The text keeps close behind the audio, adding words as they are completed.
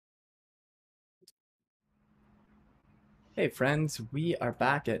Hey friends, we are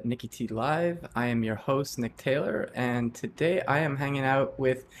back at Nikki T Live. I am your host, Nick Taylor, and today I am hanging out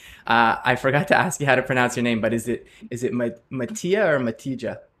with, I forgot to ask you how to pronounce your name, but is it Matija or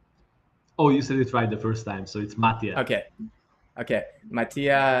Matija? Oh, you said it right the first time, so it's Matija. Okay, okay.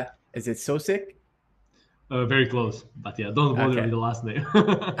 Matija, is it Sosik? Very close, but yeah, don't bother with Okay. the last name.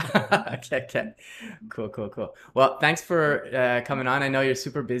 Okay, okay. Cool, cool, cool. Well, thanks for coming on. I know you're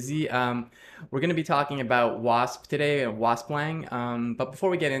super busy. We're going to be talking about Wasp today, Wasp-lang. But before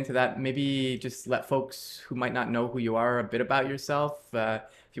we get into that, maybe just let folks who might not know who you are a bit about yourself. If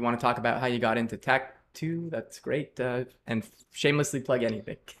you want to talk about how you got into tech too, that's great. And shamelessly plug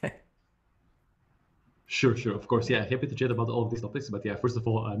anything. Sure, sure, of course. Yeah, happy to chat about all of these topics. But yeah, first of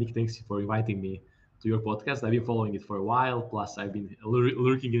all, Nick, thanks for inviting me to your podcast. I've been following it for a while. Plus, I've been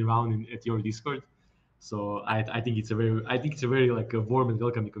lurking around at your Discord. So I think it's a very like a warm and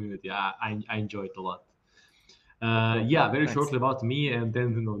welcoming community. I enjoy it a lot. Cool, cool. Yeah, very Thanks. shortly about me, and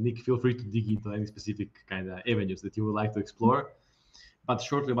then Nick, feel free to dig into any specific kind of avenues that you would like to explore. But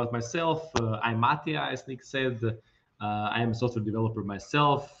shortly about myself, I'm Matija, as Nick said. I am a software developer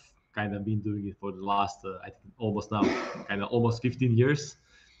myself. Kind of been doing it for the last, I think, almost now, kind of almost 15 years.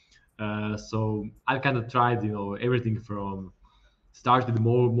 So I kind of tried, everything from started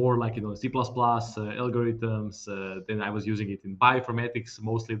more like C++ algorithms. Then I was using it in bioinformatics,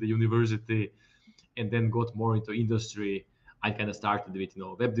 mostly at the university, and then got more into industry. I kind of started with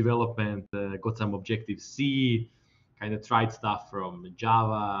web development, got some Objective C, kind of tried stuff from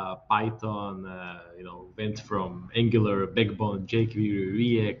Java, Python, went from Angular, Backbone, jQuery,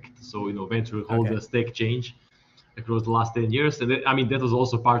 React. So went through all Okay, the stack change across the last 10 years, and I mean that was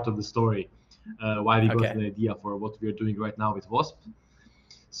also part of the story why we got okay. an idea for what we are doing right now with Wasp.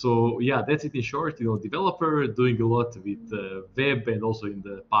 So yeah, that's it in short. Developer doing a lot with web and also in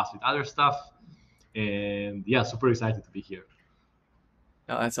the past with other stuff, and yeah, super excited to be here.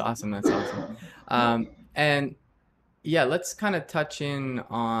 Oh, that's awesome. That's awesome. And yeah, let's kind of touch in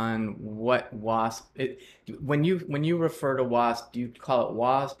on what WASP when you refer to WASP, do you call it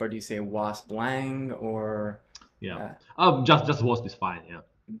WASP or do you say WASP-lang or Yeah, uh, just Wasp is fine. Yeah.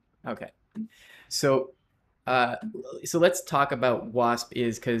 okay. So uh so let's talk about WASP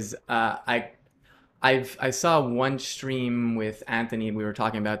is because I saw one stream with Anthony. We were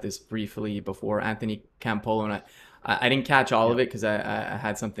talking about this briefly before, Anthony Campolo, and I didn't catch all Yeah. of it because I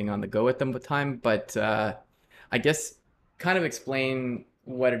had something on the go at the time. But I guess kind of explain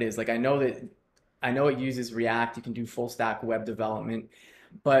what it is. Like I know it uses React. You can do full stack web development,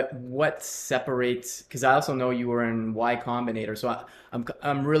 but what separates? Because I also know you were in Y Combinator, so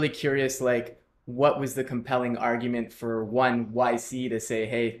I'm really curious. Like, what was the compelling argument for one YC to say,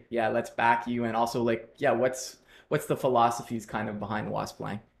 hey, yeah, let's back you, and also like, yeah, what's the philosophies kind of behind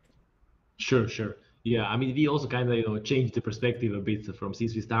Wasp-lang? Sure, sure. Yeah, I mean, we also kind of changed the perspective a bit from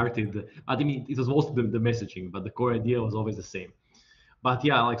since we started. I mean, it was mostly the messaging, but the core idea was always the same. But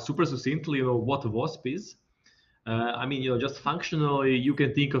yeah, like super succinctly, what Wasp is. I mean, just functionally, you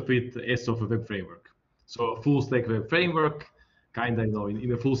can think of it as of a web framework. So a full stack web framework, kind of,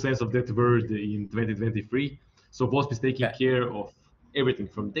 in a full sense of that word in 2023. So Wasp is taking Okay, care of everything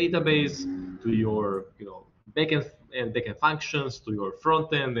from database to your, backend and backend functions to your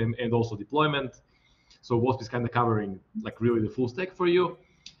front end and also deployment. So Wasp is kind of covering like really the full stack for you.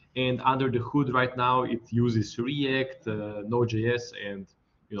 And under the hood right now, it uses React, Node.js, and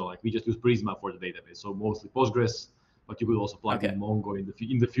like we just use Prisma for the database. So mostly Postgres, but you could also plug in okay, Mongo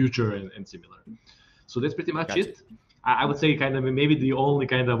in the future and similar. So that's pretty much gotcha. it. I would say kind of maybe the only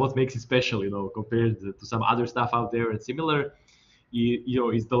kind of what makes it special, compared to some other stuff out there and similar,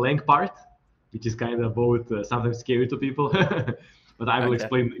 is the lang part, which is kind of both sometimes scary to people, but I will Okay,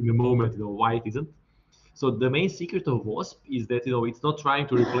 explain in a moment, why it isn't. So the main secret of Wasp is that it's not trying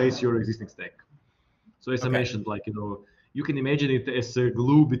to replace your existing stack. So as I okay, mentioned, like you can imagine it as a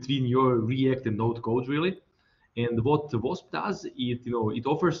glue between your React and Node code, really. And what Wasp does, it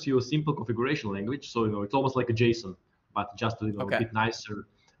offers you a simple configuration language. So it's almost like a JSON, but just a okay, bit nicer,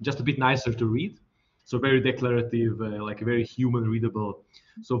 just a bit nicer to read. So very declarative, like very human readable.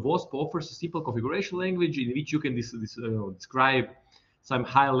 So Wasp offers a simple configuration language in which you can describe some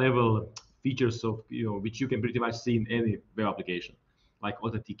high level features of which you can pretty much see in any web application, like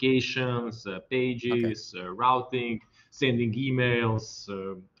authentications, okay, pages, routing, sending emails.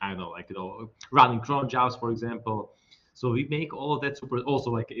 I don't know, like running cron jobs, for example. So we make all of that super.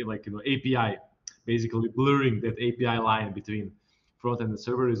 Also, like API, basically blurring that API line between front end and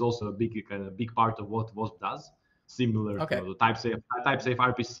server is also a big part of what Wasp does. Similar to okay, the type safe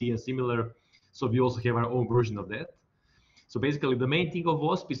RPC and similar. So we also have our own version of that. So basically, the main thing of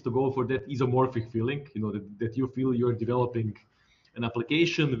Wasp is to go for that isomorphic feeling, that you feel you're developing an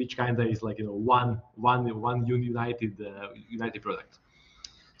application which kind of is like one united product.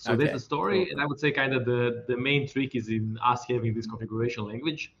 So that's Okay, the story, cool. and I would say kind of the main trick is in us having this configuration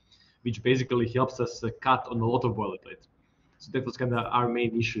language, which basically helps us cut on a lot of boilerplate. So that was kind of our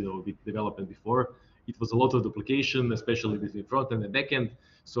main issue with development before. It was a lot of duplication, especially between front end and back end.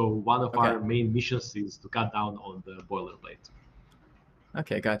 So one of Okay. our main missions is to cut down on the boilerplate.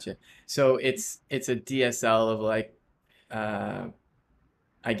 Okay, gotcha. So it's a DSL of like, uh,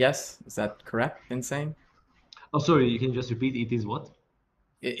 I guess, is that correct in saying? Oh, sorry, you can just repeat. It is what?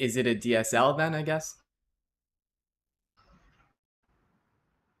 Is it a DSL then, I guess?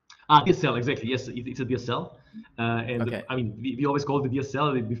 DSL, exactly. Yes, it's a DSL. And Okay. I mean, we always called it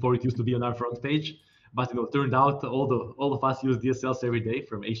DSL before it used to be on our front page. But turned out all of us use DSLs every day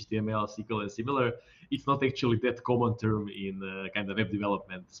from HTML, SQL, and similar. It's not actually that common term in kind of web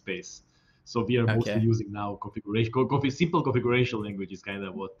development space. So we are mostly Okay. using now simple configuration language is kind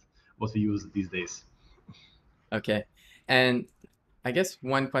of what we use these days. Okay. And I guess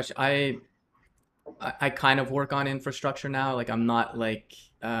one question, I kind of work on infrastructure now. Like I'm not like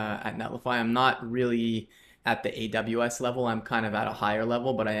at Netlify, I'm not really at the AWS level. I'm kind of at a higher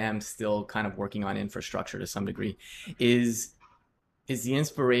level, but I am still kind of working on infrastructure to some degree. Is is the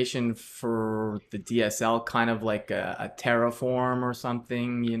inspiration for the DSL kind of like a Terraform or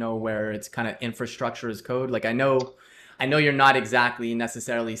something, where it's kind of infrastructure as code? Like I know you're not exactly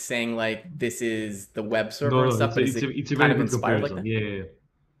necessarily saying like this is the web server No, and no, stuff, but is it it's a kind very of good inspired like comparison. that? Yeah, yeah, yeah.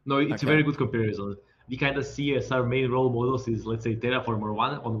 No, it's a very Okay. good comparison. We kind of see as our main role models is, let's say, Terraform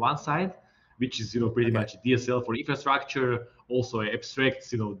on one side, which is pretty Okay. much DSL for infrastructure. Also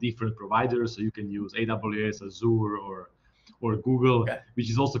abstracts different providers, so you can use AWS, Azure, or Google, Okay. which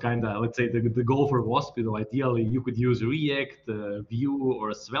is also kind of, let's say, the goal for Wasp. Ideally you could use React, Vue,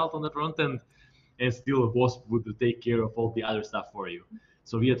 or Svelte on the front end, and still Wasp would take care of all the other stuff for you.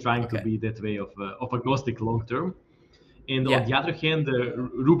 So we are trying to Okay. be that way of agnostic long term. And on Yeah. the other hand,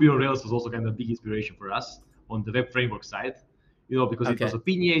 Ruby on Rails was also kind of a big inspiration for us on the web framework side, because it was Okay.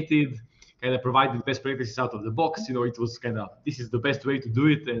 opinionated, kind of provided best practices out of the box. It was kind of, this is the best way to do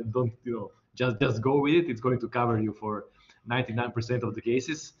it, and don't just go with it. It's going to cover you for 99% of the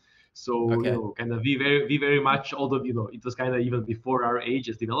cases. So Okay. kind of we very much, although it was kind of even before our age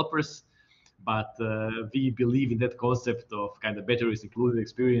as developers, but we believe in that concept of kind of better is included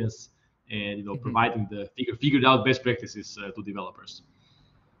experience, and Hmm. providing the figured out best practices to developers.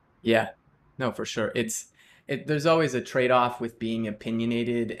 Yeah. No, for sure. There's always a trade-off with being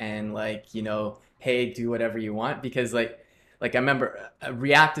opinionated and like, hey, do whatever you want because like I remember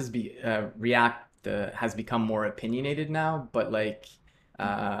React has become more opinionated now, but like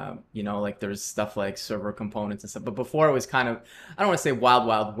like there's stuff like server components and stuff. But before it was kind of, I don't want to say wild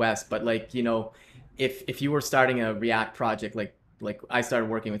wild west, but like, if you were starting a React project like I started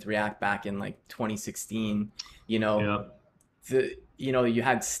working with React back in like 2016, Yeah, you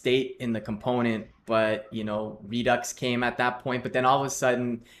had state in the component, but Redux came at that point. But then all of a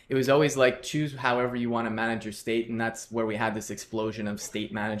sudden, it was always like choose however you want to manage your state, and that's where we had this explosion of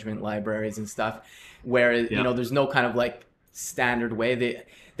state management libraries and stuff, where yeah, there's no kind of like standard way.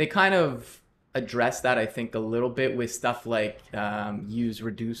 They kind of address that I think a little bit with stuff like use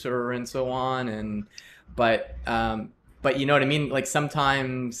reducer and so on, and but you know what I mean. Like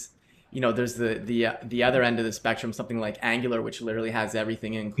sometimes there's the other end of the spectrum, something like Angular, which literally has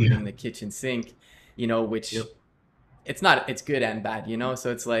everything, yeah, including the kitchen sink, yep, which it's good and bad,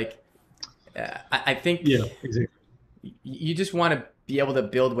 So it's like, I think yeah, exactly. you just want to be able to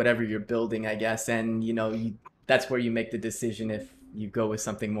build whatever you're building, I guess, and that's where you make the decision if you go with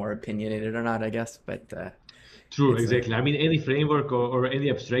something more opinionated or not, I guess. But True, it's a exactly. I mean, any framework or any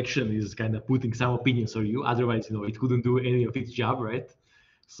abstraction is kind of putting some opinions on you. Otherwise, it couldn't do any of its job, right?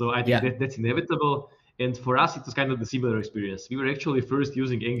 So I think yeah. that's inevitable. And for us, it was kind of the similar experience. We were actually first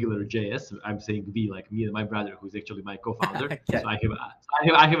using Angular.js. I'm saying we, like me and my brother, who's actually my co-founder. So Okay.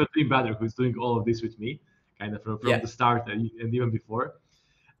 I have a twin brother who's doing all of this with me, kind of from Yeah. the start and even before.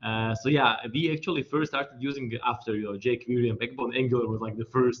 So yeah, we actually first started using after jQuery and Backbone. Angular was like the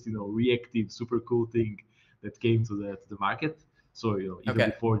first reactive super cool thing that came to the market. So even Okay.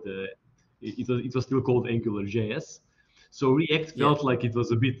 before it was still called Angular.js. So React Yeah. felt like it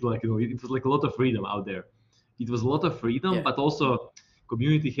was a bit like it was like a lot of freedom out there. It was a lot of freedom, Yeah. but also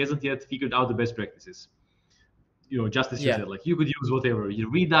community hasn't yet figured out the best practices. Just as you Yeah. said, like you could use whatever,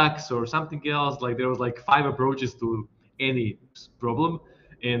 Redux or something else. Like there was like 5 approaches to any problem,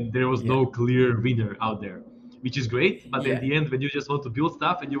 and there was Yeah. no clear winner out there, which is great. But in Yeah. the end, when you just want to build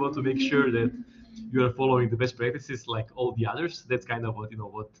stuff and you want to make sure that you are following the best practices like all the others. That's kind of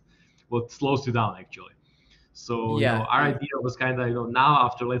what slows you down actually. So Yeah. our idea was kind of now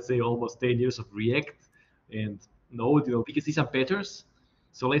after let's say almost 10 years of React and Node, we can see some patterns.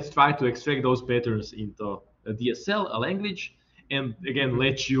 So let's try to extract those patterns into a DSL, a language, and again Mhm.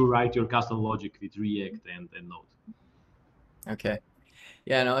 let you write your custom logic with React and Node. Okay.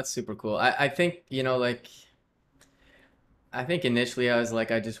 Yeah, no, that's super cool. I think, like I think initially I was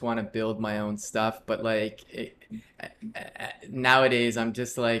like, I just want to build my own stuff, but like nowadays I'm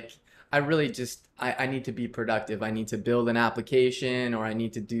just like, I really just, I need to be productive. I need to build an application or I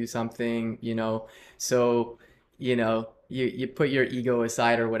need to do something, So, you put your ego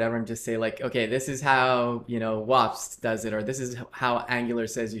aside or whatever and just say like, okay, this is how, Wasp does it, or this is how Angular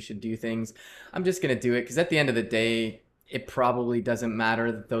says you should do things. I'm just gonna do it because at the end of the day, it probably doesn't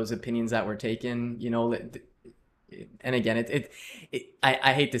matter those opinions that were taken, and again,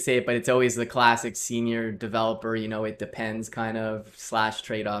 I hate to say it, but it's always the classic senior developer, it depends kind of slash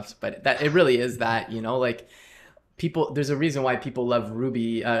trade-offs, but that it really is that, like people, there's a reason why people love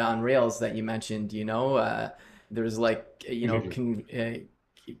Ruby on Rails that you mentioned, there's like, Exactly.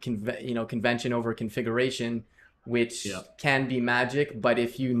 convention over configuration, Yeah. which can be magic, but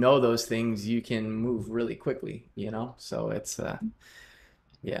if you know those things, you can move really quickly, so it's,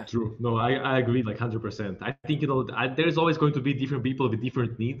 yeah, True. No, I agree like 100%. I think, there's always going to be different people with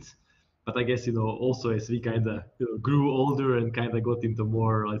different needs. But I guess, also as we kind of grew older and kind of got into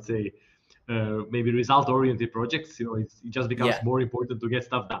more, let's say, maybe result-oriented projects, it just becomes yeah, more important to get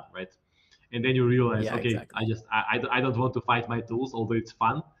stuff done, right? And then you realize, yeah, okay, exactly. I don't want to fight my tools, although it's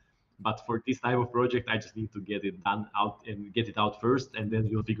fun. But for this type of project, I just need to get it done out and get it out first, and then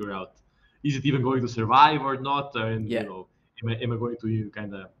we'll figure out is it even going to survive or not, and Yeah. am I going to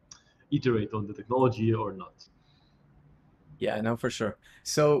kind of iterate on the technology or not? Yeah, no, for sure.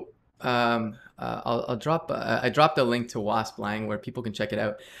 So, I'll drop. I dropped a link to Wasp-lang where people can check it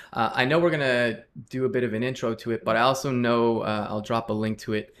out. I know we're gonna do a bit of an intro to it, but I also know I'll drop a link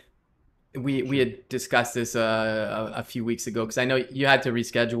to it. We Sure. had discussed this a few weeks ago because I know you had to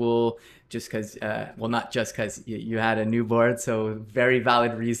reschedule just because, well, not just because you had a newborn, so very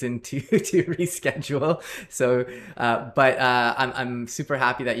valid reason to to reschedule. So, but I'm super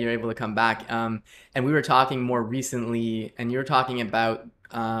happy that you're able to come back. And we were talking more recently, and you're talking about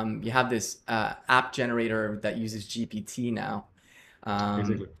you have this app generator that uses GPT now. Um,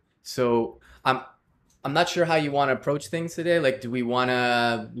 Exactly. so I'm not sure how you want to approach things today. Like, do we want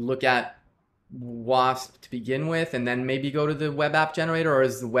to look at Wasp to begin with, and then maybe go to the web app generator, or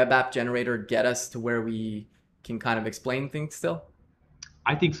does the web app generator get us to where we can kind of explain things still?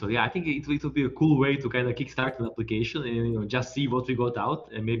 I think so. Yeah, I think it will be a cool way to kind of kickstart an application and just see what we got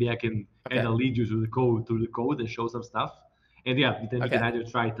out, and maybe I can kind Okay. of lead you through the code and show some stuff. And yeah, then we can Okay. either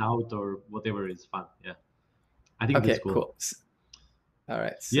try it out or whatever is fun. Yeah, I think that's Okay. cool. Cool. All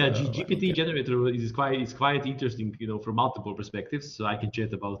right. Yeah, So let me GPT get. generator is quite interesting, from multiple perspectives. So I can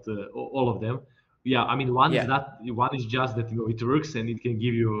chat about all of them. Yeah, I mean, Yeah. one is just that it works and it can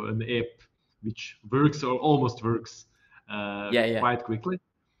give you an app which works or almost works Yeah. Yeah. quite quickly.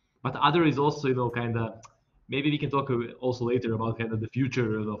 But other is also, kind of, maybe we can talk also later about kind of the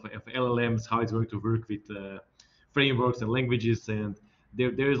future of LLMs, how it's going to work with frameworks and languages. And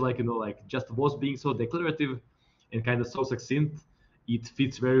there is like, like just was being so declarative and kind of so succinct, it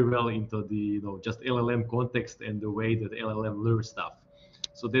fits very well into the, just LLM context and the way that LLM learns stuff.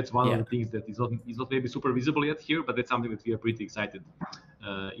 So that's one of Yeah. the things that is not maybe super visible yet here, but that's something that we are pretty excited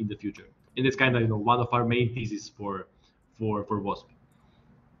in the future. And it's kind of, one of our main theses for Wasp.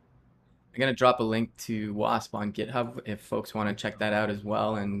 I'm gonna drop a link to Wasp on GitHub if folks want to check that out as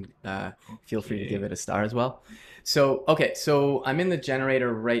well, and feel free to give Okay. it a star as well. So, okay, so I'm in the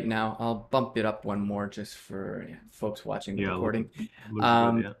generator right now. I'll bump it up one more just for folks watching the Yeah, recording. looks good.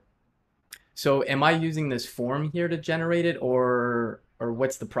 Um, Yeah. so, am I using this form here to generate it, or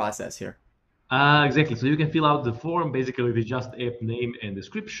what's the process here? Exactly. So you can fill out the form basically with just app name and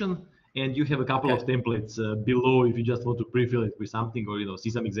description, and you have a couple Okay. of templates below if you just want to pre-fill it with something or see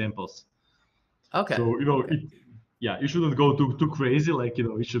some examples. Okay. So Okay. yeah, you shouldn't go too crazy. Like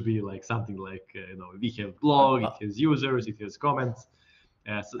it should be like something like we have blog, it Well, has users, it has comments.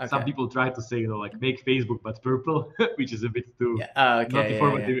 Some okay. people try to say like make Facebook but purple, which is a bit too Yeah. Oh, not okay. Yeah. Yeah.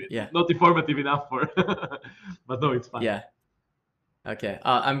 informative, Yeah. not informative enough for. But no, it's fine. Yeah. Okay.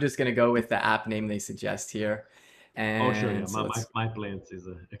 I'm just gonna go with the app name they suggest here, Oh sure, yeah. and so My plants is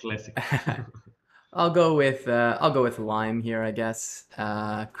a classic. I'll go with Lime here, I guess.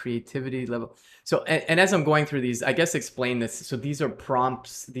 Creativity level. So, and as I'm going through these, I guess explain this. So these are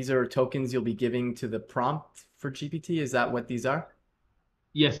prompts. These are tokens you'll be giving to the prompt for GPT. Is that what these are?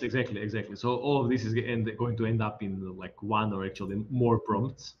 Yes, exactly. So all of this is going to end up in like one or actually more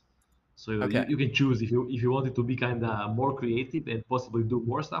prompts. So Okay. you can choose if you want it to be kind of more creative and possibly do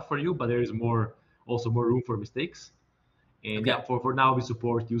more stuff for you, but there is also more room for mistakes. And Okay. yeah, for now we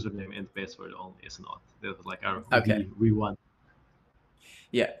support username and password only as not. That's like our Okay. we want.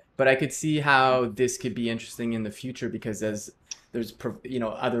 Yeah, but I could see how this could be interesting in the future because there's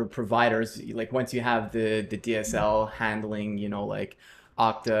other providers like once you have the DSL handling like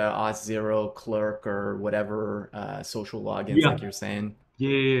Okta, Auth0, Clerk or whatever social logins Yeah, like you're saying.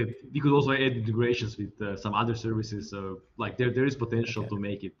 yeah. We could also add integrations with some other services. Like there is potential Okay. to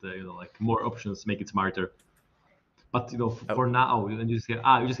make it like more options, make it smarter. But Oh, for now, and you just oh,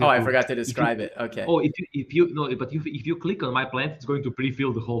 have I to forgot to if you describe it. Okay. oh if you no but if you click on my plant, it's going to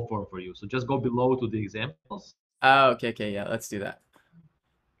pre-fill the whole form for you. So just go below to the examples Oh, okay, okay, yeah, let's do that.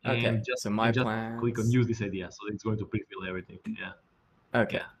 Okay, and so my just click on plans. use this idea. So it's going to pre-fill everything. Yeah,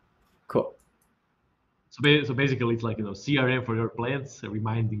 Okay, yeah. cool. So basically, it's like CRM for your plants,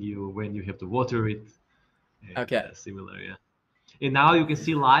 reminding you when you have to water it, and Okay, similar. Yeah. And now you can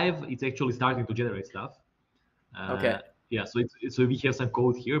see live, it's actually starting to generate stuff. okay. Yeah, so we have some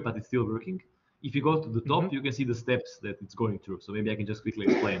code here, but it's still working. If you go to the Mm-hmm. top, you can see the steps that it's going through. So maybe I can just quickly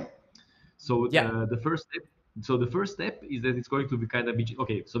explain. So Yeah. the first step is that it's going to be kind of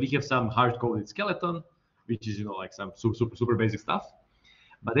okay. So we have some hard coded skeleton, which is like some super basic stuff.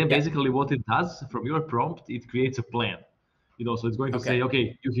 But then Yeah. basically what it does from your prompt, it creates a plan. So it's going to Okay. say,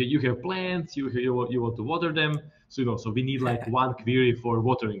 okay, you have plants, you want to water them. So so we need like one query for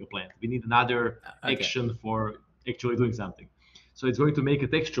watering a plant. We need another Okay. action for actually doing something. So it's going to make a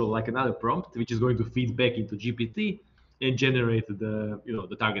textual like another prompt, which is going to feed back into GPT and generate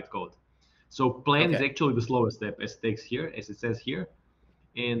the target code. So plan is Okay. actually the slowest step as it says here,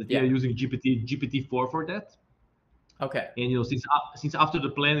 and we Yeah. are using GPT-4 for that. Okay. And since after the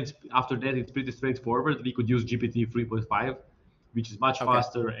plan, after that it's pretty straightforward. We could use GPT 3.5, which is much Okay.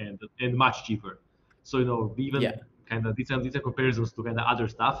 faster and much cheaper. So we Yeah. even kind of did some comparisons to kind of other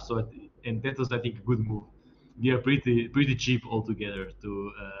stuff. And that was I think a good move. We are pretty cheap altogether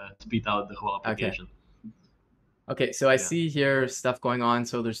to speed out the whole Okay. application. Okay, so I Yeah, see here stuff going on.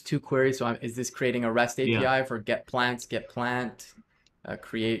 So there's two queries. So is this creating a REST yeah, API for get plants, get plant,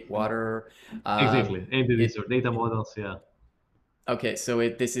 create water? Um, exactly. Entities it or data models. Yeah, okay. So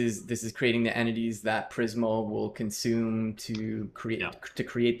this is creating the entities that Prismo will consume to yeah,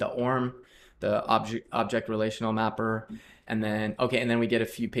 create the ORM, the object relational mapper, and then we get a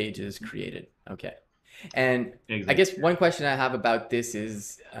few pages created. Okay. And I exactly. guess one question I have about this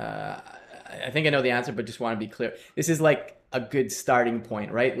is, I think I know the answer, but just want to be clear. This is like a good starting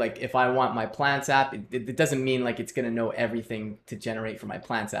point, right? Like if I want my plants app, it doesn't mean like it's going to know everything to generate for my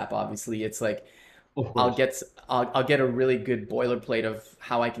plants app. Obviously, it's like Of I'll course. get I'll get a really good boilerplate of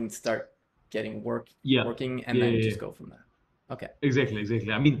how I can start getting Yeah, working, and yeah, then yeah, just yeah. go from there. Okay.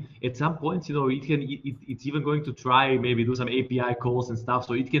 Exactly. I mean, at some point, it's even going to try maybe do some API calls and stuff.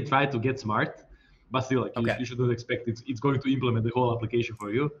 So it can try to get smart, but still, like Okay. you shouldn't expect it's going to implement the whole application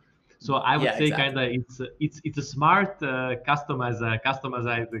for you. So I would Yeah. say Exactly. kind of it's a smart customized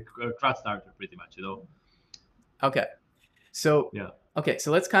CRUD starter pretty much. Okay. So, Yeah, okay,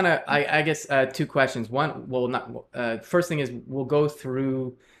 so let's kind of, I guess, two questions. One, well, not, first thing is we'll go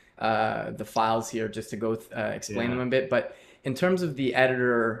through the files here just to explain them yeah. a bit. But in terms of the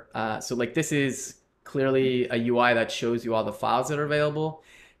editor, so like this is clearly a UI that shows you all the files that are available.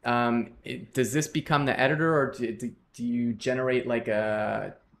 Does this become the editor, or do you generate like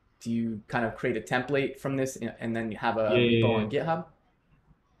do you kind of create a template from this and then you have a Yeah, repo yeah, yeah. on GitHub?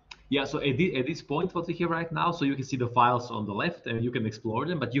 Yeah, so at this point, what we have right now, so you can see the files on the left and you can explore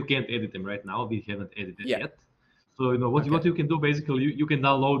them, but you can't edit them right now. We haven't edited Yeah. yet. So Okay. what you can do basically, you can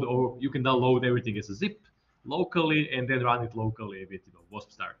download everything as a zip locally and then run it locally with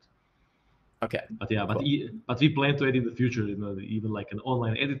Wasp start. Okay. But yeah, Cool. but we plan to add in the future, even like an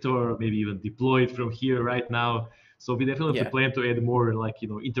online editor, maybe even deploy it from here right now. So we definitely Yeah. plan to add more like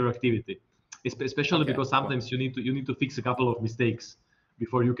interactivity, especially Okay. because Cool. sometimes you need to fix a couple of mistakes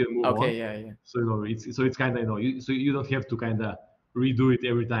before you can move on. Okay. Yeah. Yeah. So it's kind of so you don't have to kind of redo it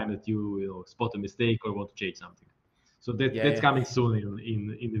every time that you spot a mistake or want to change something. So Yeah. that's Yeah. coming soon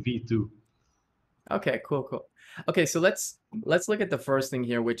in the V2. Okay, cool, cool. Okay, so let's look at the first thing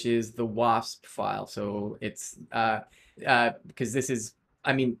here, which is the WASP file. So it's because this is,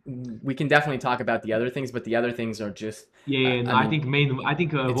 I mean, we can definitely talk about the other things, but the other things are just, Yeah, no, I mean, I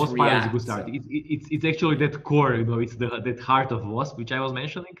think it's Wasp file is a good React. start. So It's actually that core, it's that heart of Wasp which I was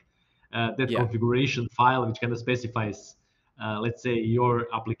mentioning, that yeah, configuration file which kind of specifies, let's say, your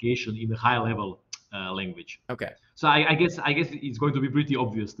application in a high level. language. Okay. So I guess it's going to be pretty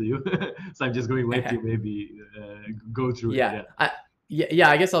obvious to you. So I'm just going to let you maybe go through it. Yeah. Yeah. Yeah,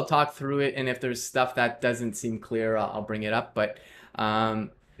 I guess I'll talk through it, and if there's stuff that doesn't seem clear, I'll bring it up. But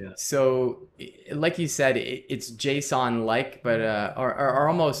um, Yeah. so, like you said, it's JSON-like, but or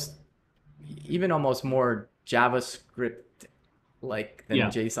almost even almost more JavaScript-like than Yeah.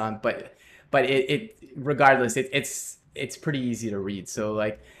 JSON. But it regardless, it's pretty easy to read. So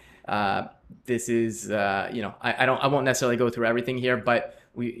like uh, this is I won't necessarily go through everything here, but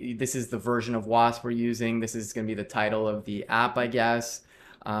this is the version of Wasp we're using. This is going to be the title of the app, I guess.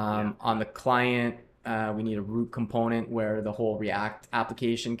 Yeah. On the client, we need a root component where the whole React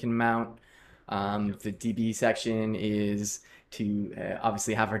application can mount. The DB section is to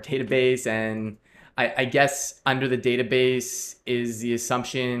obviously have our database, and I guess under the database is the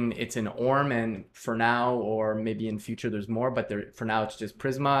assumption it's an ORM, and for now, or maybe in future there's more, but for now it's just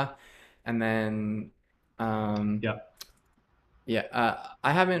Prisma. And then Yeah. yeah,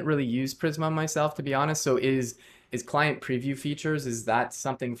 I haven't really used Prisma myself, to be honest. So is client preview features, is that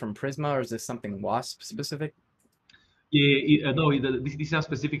something from Prisma, or is this something Wasp specific? Yeah, no, this is a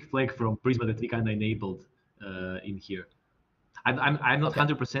specific flag from Prisma that we kind of enabled in here. I'm not Okay.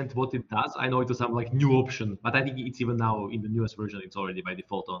 100% what it does. I know it was some like new option, but I think it's even now in the newest version, it's already by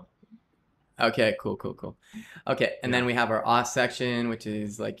default on. Okay, cool. Okay, and Yeah. then we have our auth section, which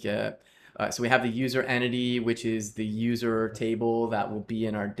is like, so we have the user entity, which is the user table that will be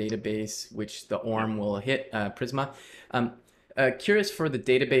in our database, which the Yeah. ORM will hit Prisma. Um, Curious for the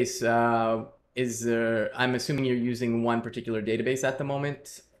database, is there, I'm assuming you're using one particular database at the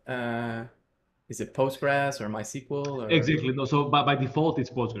moment. Is it Postgres or MySQL or? Exactly. No, so by default, it's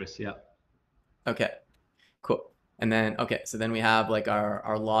Postgres. Yeah. Okay, cool. And then, okay, so then we have like our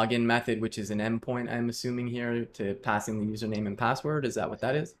login method, which is an endpoint, I'm assuming here, to passing the username and password. Is that what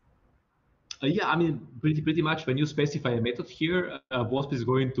that is? Yeah, I mean, pretty much when you specify a method here, Wasp is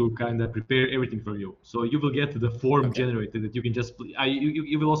going to kind of prepare everything for you. So you will get the form Okay. generated that you can just,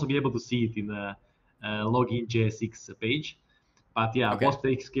 you will also be able to see it in the login JSX page. But yeah, Okay. Wasp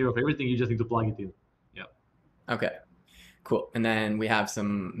takes care of everything. You just need to plug it in. Yeah. Okay. Cool. And then we have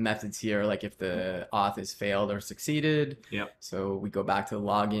some methods here, like if the auth is failed or succeeded. Yeah. So we go back to the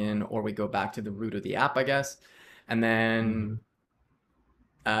login, or we go back to the root of the app, I guess. And then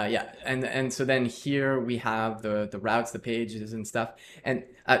Hmm. yeah, and so then here we have the routes, the pages and stuff. And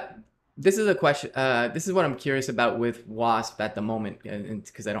this is a question. This is what I'm curious about with Wasp at the moment, and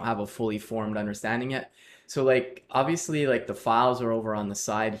because I don't have a fully formed understanding yet. So like obviously like the files are over on the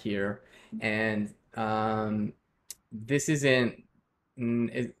side here, and this isn't.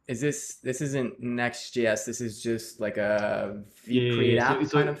 This isn't Next.js. This is just like a Yeah, view create app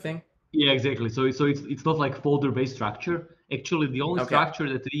so kind of thing. yeah, exactly. So it's not like folder-based structure. Actually, the only Okay. structure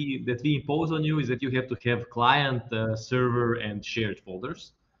that we impose on you is that you have to have client, server, and shared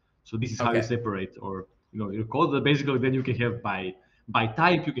folders. So this is how you Okay. separate, or your code. Basically, then you can have by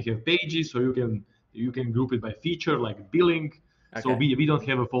type, you can have pages, or you can group it by feature like billing. So Okay. we don't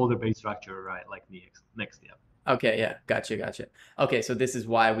have a folder-based structure, right? Like next, yeah. Okay, yeah, gotcha. Okay, so this is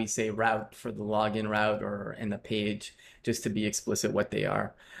why we say route for the login route or in the page, just to be explicit what they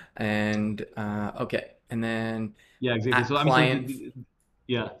are. And okay, and then Yeah, exactly. at So I mean, client,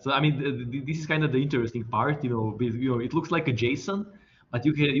 yeah. So I mean, this is kind of the interesting part. It looks like a JSON, but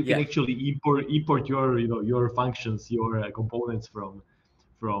you can yeah, actually import your functions, your components from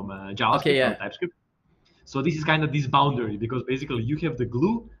okay, JavaScript or yeah, TypeScript. So this is kind of this boundary because basically you have the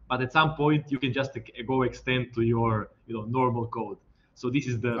glue, but at some point you can just go extend to your normal code. So this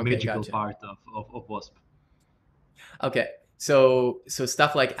is the okay, magical gotcha. part of Wasp. Okay, so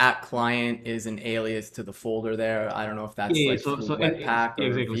stuff like at client is an alias to the folder there. I don't know if that's Yeah, like so through so Webpack yeah, or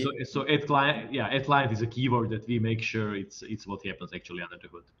exactly. So V. so at client, yeah, at client is a keyword that we make sure it's what happens actually under the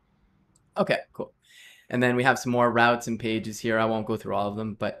hood. Okay, cool. And then we have some more routes and pages here. I won't go through all of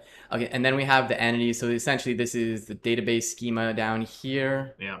them, but okay. And then we have the entity. So essentially, this is the database schema down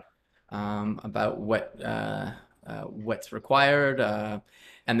here. Yeah, About what's required.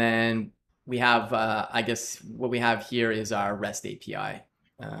 And then we have, I guess, what we have here is our REST API.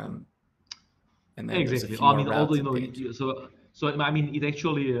 Um, and then there's a exactly. few I more mean, although routes and page. so I mean, it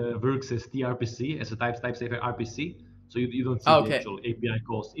actually works as tRPC, as a type safe RPC. So you don't see Oh, the okay. actual API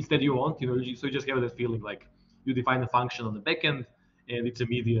calls. Instead, so you just have that feeling like you define a function on the backend, and it's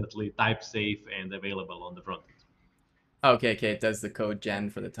immediately type safe and available on the front end. Okay. It does the code gen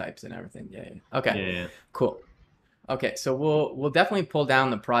for the types and everything. Yeah. Okay. Yeah. Cool. Okay, so we'll definitely pull down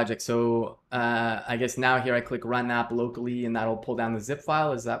the project. So I guess now here I click run app locally, and that'll pull down the zip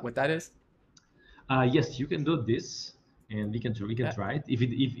file. Is that what that is? Yes, you can do this. and we can Yeah. try it. If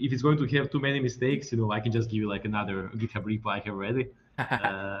it's going to have too many mistakes, I can just give you like another GitHub repo I have ready.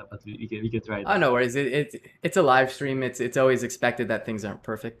 But we can try it Oh, out. no worries. It's a live stream. It's always expected that things aren't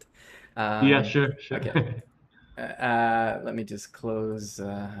perfect. Yeah, sure, sure. Okay. Let me just close.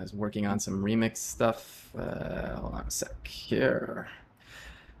 I was working on some remix stuff. Hold on a sec here.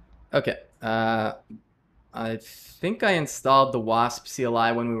 Okay. I think I installed the Wasp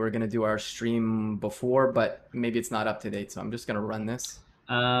CLI when we were going to do our stream before, but maybe it's not up to date. So I'm just going to run this.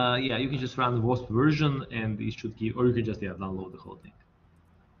 Yeah, you can just run the Wasp version, and it should give, or you can just download the whole thing.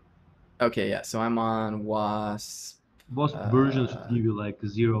 Okay, yeah. So I'm on Wasp. Wasp version should give you like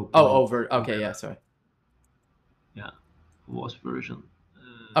 0. Oh, over. Okay, yeah. Sorry. Yeah, Wasp version.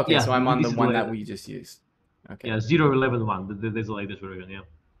 Okay, Yeah, so I'm on this the is the one that latest. we just used. Okay. Yeah, 0.11.1. That's the latest version. Yeah.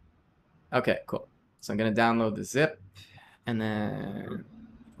 Okay, cool. So I'm gonna download the zip, and then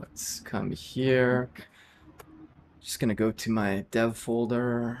let's come here. Just gonna go to my dev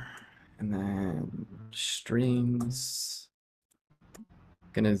folder, and then streams.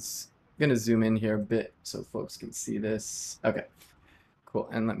 Gonna zoom in here a bit so folks can see this. Okay, cool.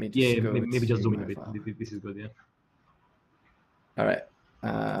 And let me just Yeah, go maybe just to zoom in my a bit. file. This is good. Yeah. All right.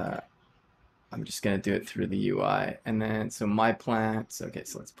 I'm just gonna do it through the UI, and then so my plants. Okay,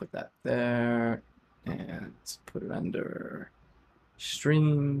 so let's put that there, and let's put it under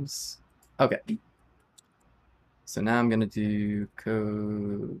streams. Okay. So now I'm gonna do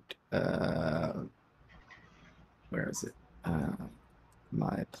code. Where is it?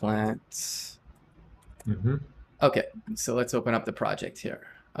 My plants. Mm-hmm. Okay, so let's open up the project here.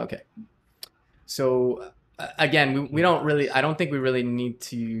 Okay. So again, we don't really, I don't think we really need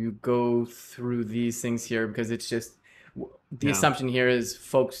to go through these things here because it's just, the assumption here is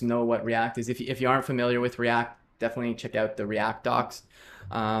folks know what React is. If you aren't familiar with React, definitely check out the React docs.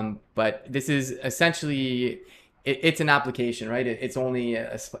 But this is essentially, it's an application, right? It's only,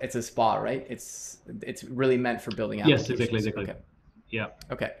 it's a spa, right? It's really meant for building applications. Yes, exactly. Okay. Yeah.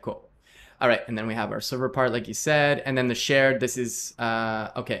 Okay, cool. All right, and then we have our server part, like you said, and then the shared, this is,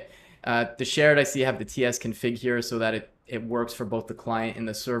 okay. The shared, I see have the TS config here so that it works for both the client and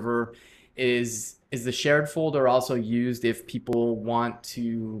the server. Is the shared folder also used if people want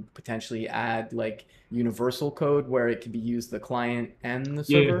to potentially add like universal code where it can be used the client and the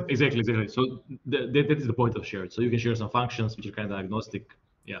server? Yeah, exactly. So that is the point of shared. So you can share some functions which are kind of agnostic.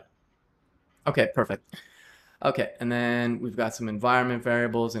 Yeah. Okay, perfect. Okay, and then we've got some environment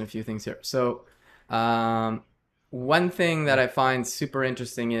variables and a few things here. So one thing that I find super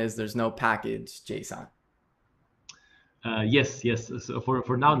interesting is there's no package JSON. Yes. So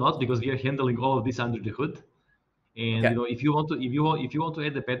for now not, because we are handling all of this under the hood. And Okay. if you want to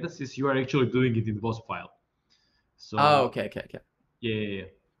add dependencies, you are actually doing it in the Wasp file. So Oh, okay. yeah.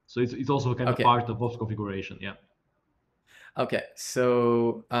 So it's also kind of Okay. part of Wasp configuration. Yeah. Okay.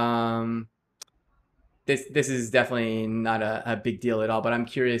 So this is definitely not a big deal at all, but I'm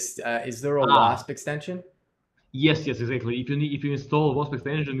curious, is there a Wasp extension? Yes, exactly. If you install Wasp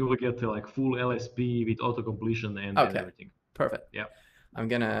extension, you will get like full LSP with auto completion and everything. Perfect. Yeah. I'm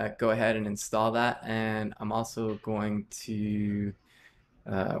gonna go ahead and install that, and I'm also going to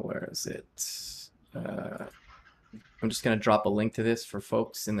where is it? I'm just gonna drop a link to this for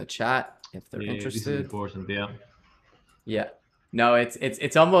folks in the chat if they're interested. This is important. Yeah. Yeah. No,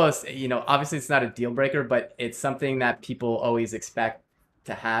 it's almost, obviously it's not a deal breaker, but it's something that people always expect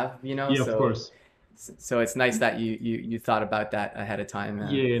to have, Yeah, of course. So it's nice that you thought about that ahead of time.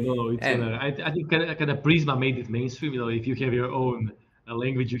 Yeah, no, it's I think kind of Prisma made it mainstream. If you have your own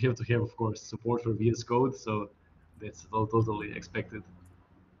language, you have to have, of course, support for VS Code. So that's totally expected.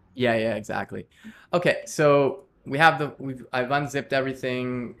 Yeah, exactly. Okay, so I've unzipped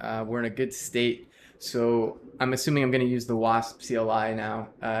everything. We're in a good state. So I'm assuming I'm going to use the Wasp CLI now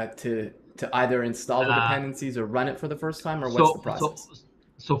to either install the dependencies or run it for the first time, or what's the process?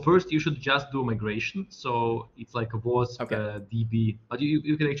 So first you should just do migration. So it's like a Wasp DB, but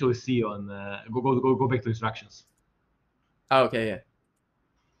you can actually see on go back to instructions. Oh, okay, yeah.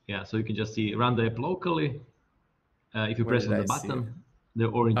 Yeah, so you can just see run the app locally. If you press on the button, the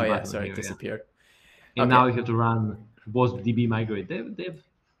orange button. Oh yeah, sorry, it disappeared. And now you have to run Wasp DB migrate dev.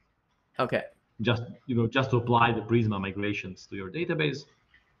 Okay. Just to apply the Prisma migrations to your database.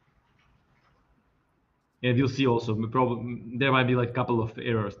 And you'll see also there might be like a couple of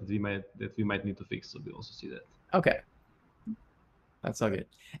errors that we might need to fix. So we also see that. Okay. That's all good.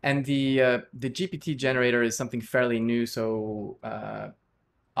 And the GPT generator is something fairly new, so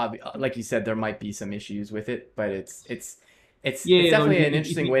like you said, there might be some issues with it, but it's definitely an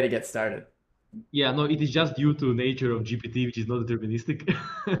interesting way to get started. Yeah, no, it is just due to nature of GPT, which is not deterministic.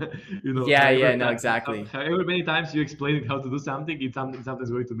 Yeah, yeah, no, exactly. However many times you explain it how to do something, it's sometimes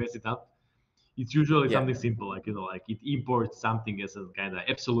going to mess it up. It's usually Yeah. something simple, like like it imports something as a kind of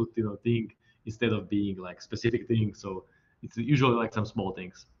absolute thing instead of being like specific thing. So it's usually like some small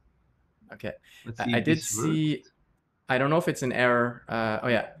things. Okay. Let's I see if did this works. see, I don't know if it's an error. Oh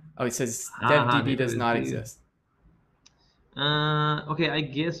yeah. Oh, it says Maybe devdb does let's not see. exist. Okay, I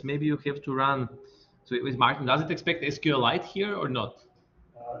guess maybe you have to run. So with Martin, does it expect SQLite here or not?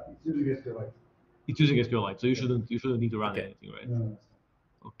 It's using SQLite. It's using SQLite, so you shouldn't need to run Okay. anything, right? No.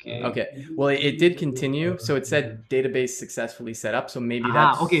 Okay. Okay. Well, it did continue. So it said database successfully set up. So maybe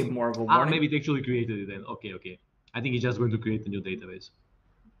that's Okay. more of a warning. Maybe it actually created it then. Okay, okay. I think it's just going to create a new database.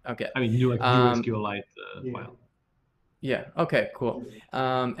 Okay. I mean, new SQLite Yeah. file. Yeah. Okay, cool.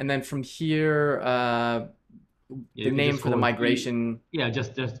 And then from here, Yeah, the you can name just for the call it. migration. Yeah,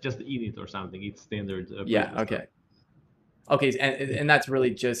 just init or something. It's standard Yeah. protocol stuff. Okay. Okay. And that's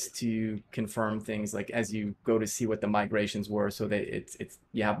really just to confirm things like as you go to see what the migrations were so that it's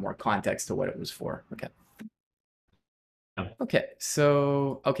you have more context to what it was for. Okay. Yeah. Okay,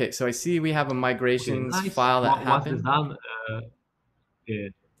 so I see we have a Okay, migrations nice. file that Once it's happened. done, uh,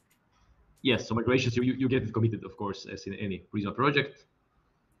 yes. So migrations, you get it committed, of course, as in any Prisma project.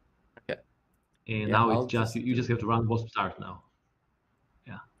 Okay. And Yeah, now it's I'll just just you just have to run Wasp start now.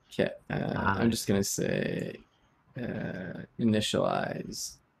 Yeah. okay. I'm Nice. just gonna say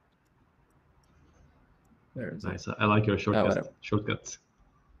initialize. There's it. Nice. I like your Oh, whatever. shortcuts.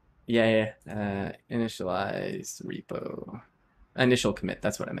 Yeah, yeah. Initialize repo. Initial commit.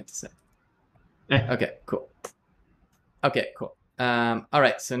 That's what I meant to say. Okay, cool. Okay, cool. All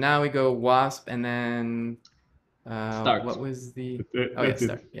right. So now we go wasp and then Start. what was the? Oh yeah, That's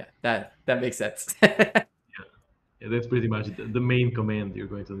start. it. Yeah, that makes sense. Yeah, that's pretty much the main command you're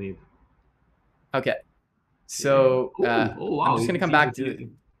going to need. Okay. Yeah. So Oh I'm wow! just It, gonna it come seems back that to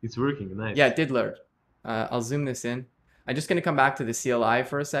it's working. yeah, Nice. it did load. I'll zoom this in. I'm just gonna come back to the CLI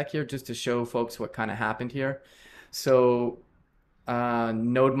for a sec here, just to show folks what kind of happened here. So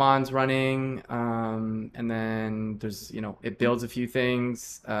NodeMon's running, and then there's it builds a few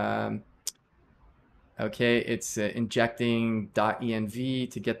things. Okay, it's injecting .env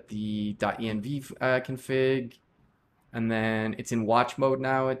to get the .env config, and then it's in watch mode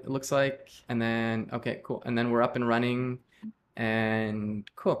now. It looks like, and then okay, cool, and then we're up and running, and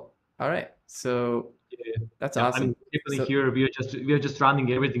cool. All right, so Yeah. that's Yeah. I awesome. mean, typically So here we are just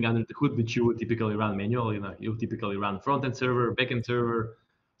running everything under the hood, which you would typically run manually. You typically run front end server, back end server.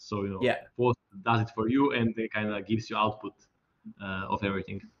 So yeah, Post does it for you, and it kind of gives you output of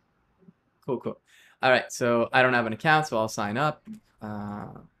everything. cool. All right, so I don't have an account, so I'll sign up.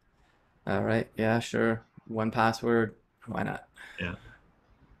 All right, yeah, sure. One password, why not? Yeah.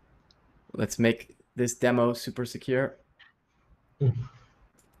 Let's make this demo super secure.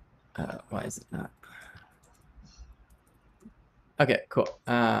 Why is it not? Okay, cool.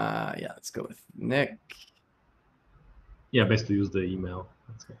 Yeah, let's go with Nick. Yeah, best to use the email.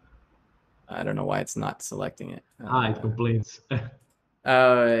 I don't know why it's not selecting it. It complains.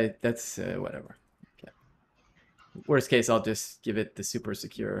 That's whatever. Okay. Worst case, I'll just give it the super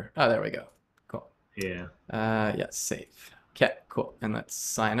secure. Oh, there we go. Cool. Yeah. Yeah, save. Okay, cool. And let's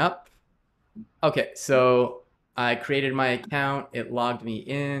sign up. Okay, so I created my account. It logged me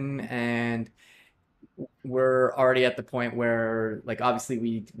in, and we're already at the point where, like, obviously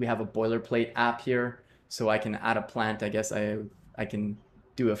we have a boilerplate app here, so I can add a plant. I guess I can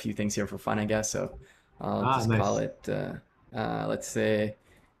do a few things here for fun, I guess. So I'll just call Nice. it, let's say,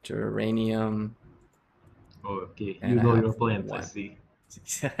 geranium. Okay, And I your have plans. I one. see.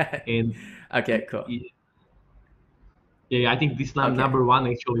 And Okay, cool. yeah, I think this Okay, number one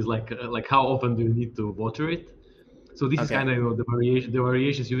actually is like how often do you need to water it? So this is okay, kind of the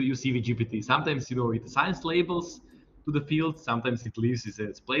variations you see with GPT. Sometimes it assigns labels to the fields. Sometimes it leaves it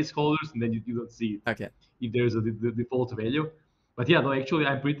as placeholders, and then you don't see it okay. if there's the default value. But yeah, no, actually,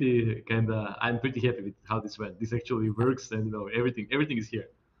 I'm pretty happy with how this went. This actually works, and everything is here.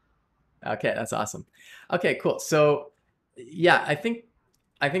 Okay, that's awesome. Okay, cool. So yeah, I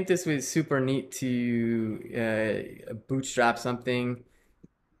think this was super neat to bootstrap something,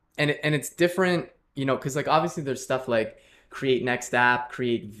 and it's different, because like obviously there's stuff like create next app,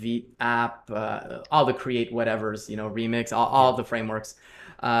 create v app, all the create whatevers, remix, all Yeah. the frameworks.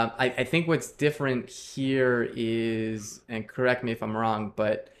 I think what's different here is, and correct me if I'm wrong,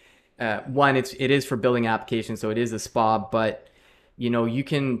 but one, it is for building applications, so it is a SPA, but you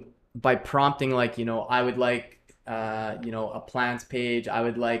can by prompting like I would like a plants page, I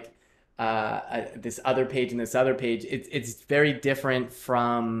would like this other page and this other page. It's very different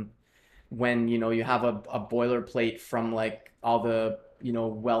from when you have a boilerplate from like all the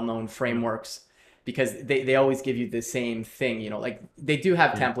well-known Yeah. frameworks, because they always give you the same thing. Like they do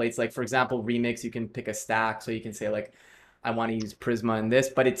have Yeah. templates, like for example Remix, you can pick a stack, so you can say like I want to use Prisma in this,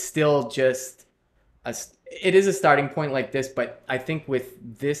 but it's still just it is a starting point like this. But I think with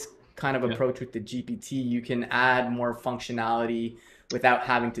this kind of Yeah. approach with the GPT, you can add more functionality without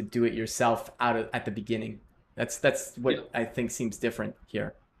having to do it yourself at the beginning. That's Yeah. what I think seems different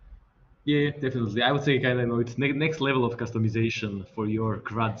here. Yeah, definitely. I would say kind of it's next level of customization for your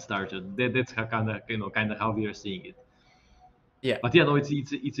CRUD starter. That's how kind of how we are seeing it. Yeah. But yeah, no, it's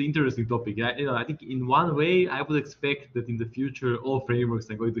an interesting topic. I think in one way I would expect that in the future all frameworks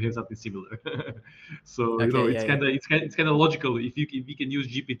are going to have something similar. So Okay. Yeah. it's Yeah. kind of logical if we can use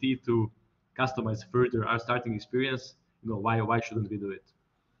GPT to customize further our starting experience. Why shouldn't we do it?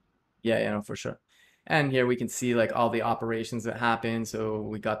 Yeah. Yeah. No, for sure. And here we can see like all the operations that happen. So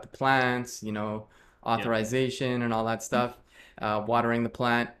we got the plants, Yeah, authorization and all that stuff, watering the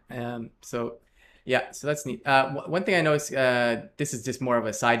plant. So yeah, so that's neat. One thing I noticed, this is just more of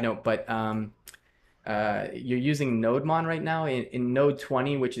a side note, but you're using NodeMon right now in Node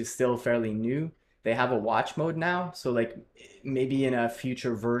 20, which is still fairly new. They have a watch mode now. So like maybe in a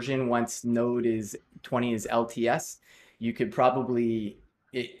future version, once Node is 20 is LTS, you could probably,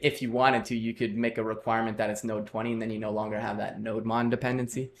 if you wanted to, you could make a requirement that it's Node 20, and then you no longer have that NodeMon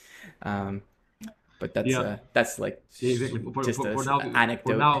dependency. Um, but yeah, that's like yeah, exactly. just a For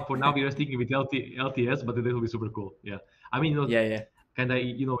anecdote. now, we are sticking with LTS, but that will be super cool. Yeah, I mean, Yeah, yeah, kind of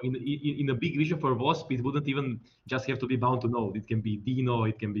in a big vision for Wasp, it wouldn't even just have to be bound to Node. It can be Dino,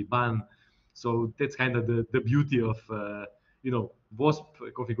 it can be Ban. So that's kind of the beauty of Wasp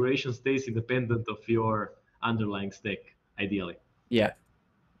configuration stays independent of your underlying stack, ideally. yeah,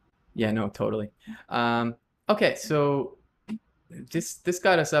 yeah. No, totally. Um, okay, so this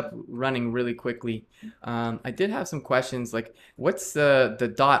got us up running really quickly. I did have some questions, like what's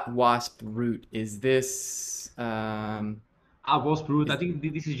the dot wasp root? Is this Wasp root, I is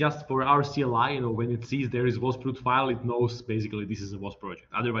think this is just for our CLI. When it sees there is Wasp root file, it knows basically this is a Wasp project.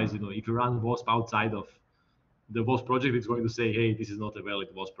 Otherwise, if you run Wasp outside of the Wasp project, it's going to say, hey, this is not a valid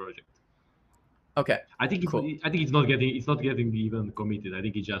Wasp project. okay, cool. I think it's not getting even committed. I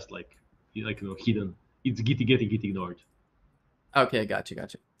think it's just like hidden. It's getting it ignored. Okay, gotcha.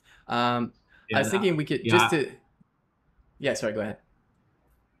 I Yeah, was thinking we could just yeah. to yeah, sorry, go ahead.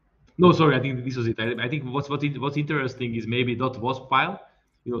 No, sorry. I think this was it. I think what's interesting is maybe .wasp file.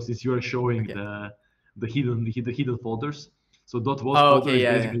 Since you are showing Okay. the hidden folders. So .wasp Oh, folder okay, is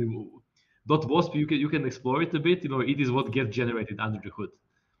yeah. basically .wasp. You can explore it a bit. It is what gets generated under the hood.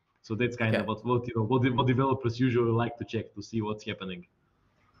 So that's kind Okay. of what developers usually like to check to see what's happening.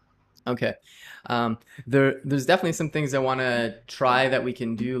 Okay. There's definitely some things I want to try that we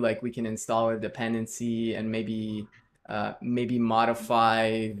can do, like we can install a dependency and maybe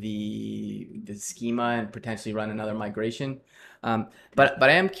modify the schema and potentially run another migration. Yeah. But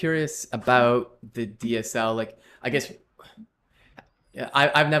I am curious about the DSL. Like I guess yeah,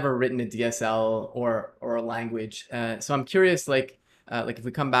 I've never written a DSL or a language, so I'm curious. Like if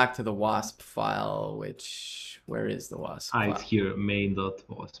we come back to the WASP file, where is the WASP It's file? here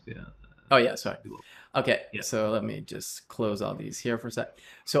main.wasp. Yeah. Oh yeah, sorry. Below. Okay, Yeah. so let me just close all these here for a sec.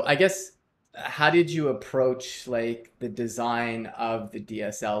 So I guess how did you approach like the design of the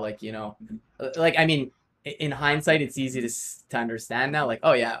DSL? Like, like I mean, in hindsight, it's easy to understand now. Like,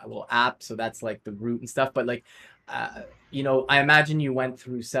 oh yeah, well, app, so that's like the root and stuff. But like, I imagine you went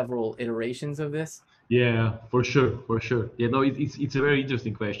through several iterations of this. Yeah, for sure, for sure. Yeah, no, it's a very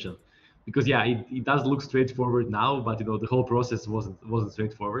interesting question because yeah, it does look straightforward now, but the whole process wasn't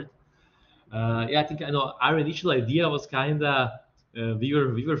straightforward. Yeah, I think I know our initial idea was kind of we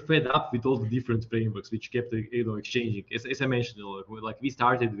were fed up with all the different frameworks which kept exchanging. As I mentioned, like we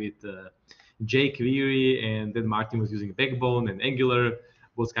started with jQuery, and then Martin was using Backbone, and Angular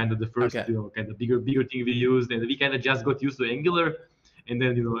was kind of the first Okay. kind of bigger thing we used, and we kind of just got used to Angular, and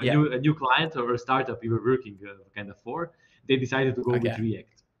then a Yeah. new client or a startup we were working kind of for, they decided to go with Okay.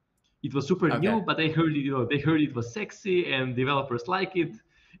 React. It was super new, Okay. but they heard it was sexy and developers like it.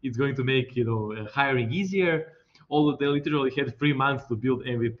 It's going to make hiring easier. Although they literally had 3 months to build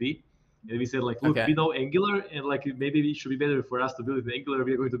MVP, and we said like, look, Okay. we know Angular, and like maybe it should be better for us to build it in Angular.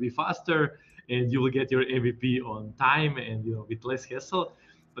 We are going to be faster, and you will get your MVP on time and with less hassle.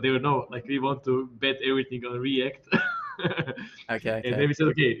 But they were no, like we want to bet everything on React. Okay. And then Okay. we said,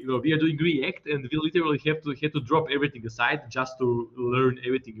 okay, we are doing React, and we literally have to drop everything aside just to learn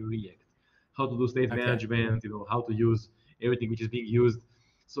everything in React, how to do state Okay. management, how to use everything which is being used.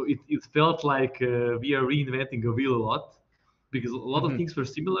 So it felt like we are reinventing a wheel a lot. because a lot of Hmm. things were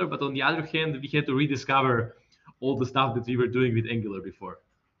similar, but on the other hand, we had to rediscover all the stuff that we were doing with Angular before.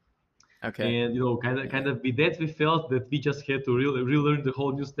 Okay. And kind of with that, we felt that we just had to relearn the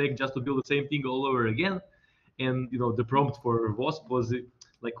whole new stack just to build the same thing all over again. And the prompt for Wasp was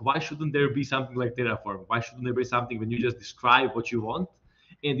like, why shouldn't there be something like Terraform? Why shouldn't there be something when you just describe what you want,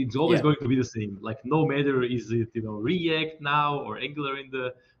 and it's always Yeah. going to be the same? Like, no matter is it React now or Angular in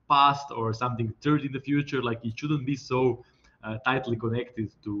the past or something third in the future. Like, it shouldn't be so tightly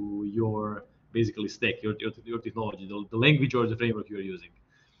connected to your basically stack, your technology, the language or the framework you're using.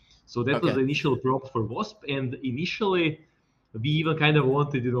 So that was Okay. the initial prompt for Wasp, and initially we even kind of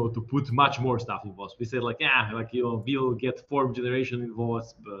wanted, to put much more stuff in Wasp. We said like, yeah, like we'll get form generation in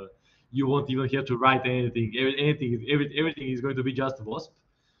Wasp. You won't even have to write anything. Everything is going to be just Wasp.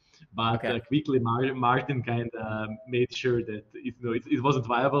 But Okay. quickly, Martin kind of made sure that it wasn't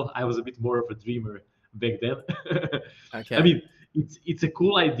viable. I was a bit more of a dreamer back then. I Okay. mean, it's a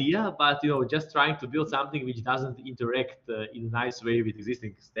cool idea, but just trying to build something which doesn't interact in a nice way with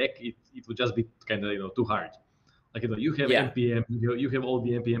existing stack, it would just be kind of too hard. Like you have Yeah. npm, you have all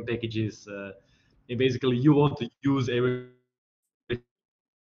the npm packages, and basically you want to use everything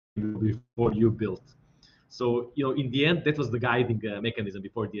before you build. So in the end, that was the guiding mechanism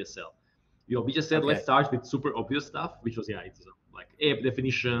before DSL. We just said let's Okay. start with super obvious stuff, which was it's like app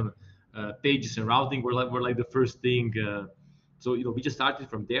definition, pages and routing were like the first thing. So we just started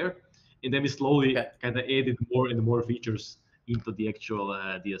from there, and then we slowly Okay. kind of added more and more features into the actual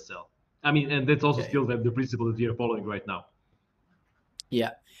DSL. I mean, and that's also Okay. still the principle that we are following right now.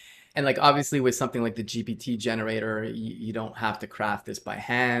 Yeah. And like obviously with something like the GPT generator, you don't have to craft this by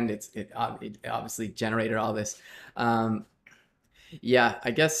hand. It obviously generated all this. Um, yeah,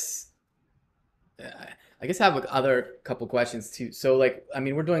 I guess I have other couple questions too. So like, I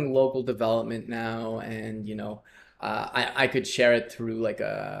mean, we're doing local development now, and I could share it through like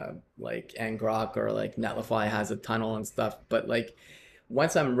a like ngrok or like Netlify has a tunnel and stuff. But like,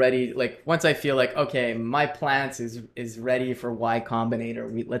 once I'm ready, like once I feel like okay, my plants is ready for Y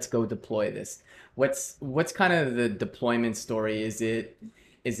Combinator, let's go deploy this. What's kind of the deployment story? Is it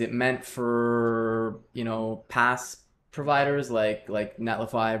meant for pass providers like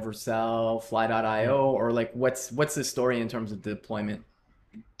Netlify, Vercel, Yeah. Fly.io, or like what's the story in terms of deployment?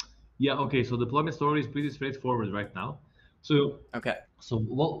 Yeah. Okay. So deployment story is pretty straightforward right now. So Okay. so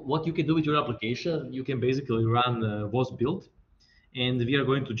what you can do with your application, you can basically run Wasp build, and we are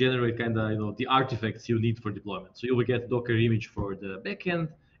going to generate kind of the artifacts you need for deployment. So you will get Docker image for the backend,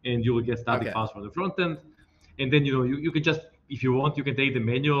 and you will get static Okay. files for the front end, and then you can just, if you want, you can take them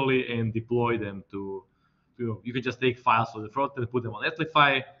manually and deploy them to you can just take files for the front end, put them on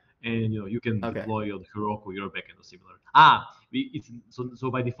Netlify, and you can Okay. deploy on Heroku your backend or similar. It's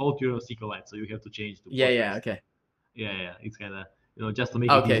so by default you're a SQLite, so you have to change to Yeah, Postgres. yeah, okay. Yeah, it's kind of just to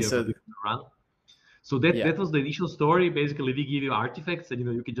make it Okay, easier for so people to run. So that yeah. that was the initial story. Basically, we give you artifacts, and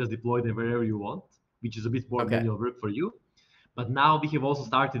you can just deploy them wherever you want, which is a bit more Okay. manual work for you. But now we have also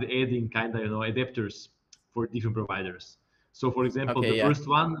started adding kind of adapters for different providers. So for example, the Okay, yeah. first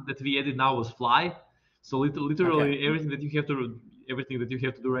one that we added now was Fly. So Okay. literally everything that you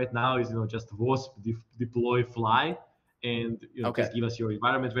have to do right now is just Wasp deploy Fly, and Okay. just give us your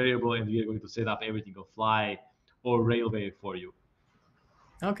environment variable, and we are going to set up everything on Fly or Railway for you.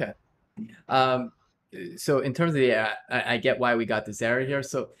 Okay. Um, so in terms of I get why we got this error here.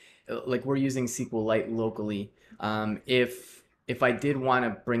 So like we're using SQLite locally. If I did want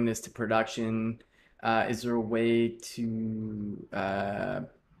to bring this to production, is there a way to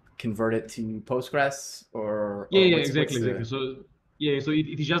convert it to Postgres Yeah, or yeah, what's exactly. the So yeah, so it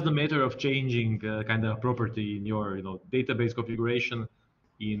is just a matter of changing kind of property in your database configuration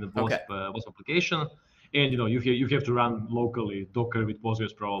in the okay. Wasp application, and you have to run locally Docker with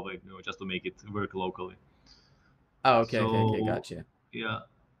Postgres probably just to make it work locally. Oh, okay, So gotcha. yeah,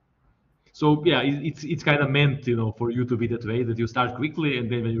 so yeah, it's kind of meant for you to be that way, that you start quickly,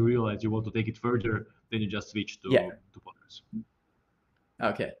 and then when you realize you want to take it further, then you just switch Yeah. to Postgres.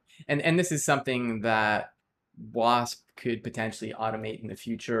 Okay. And this is something that Wasp could potentially automate in the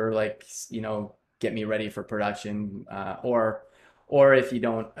future, like, get me ready for production, or if you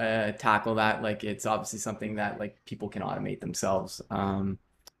don't tackle that, like it's obviously something that like people can automate themselves.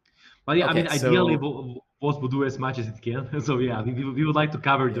 But yeah, I mean, Okay, ideally, so Wasp will do as much as it can. So yeah, we would like to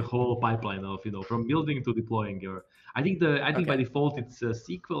cover the yeah, whole pipeline of from building to deploying your. I think by okay, default it's a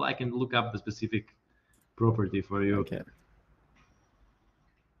SQL. I can look up the specific property for you. okay.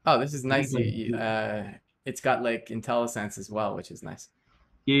 Oh, this is I think nice. It's got like IntelliSense as well, which is nice.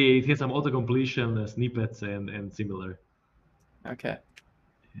 yeah, it has some auto completion snippets and similar. Okay.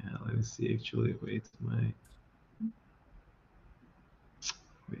 Yeah, let me see. Actually, wait, my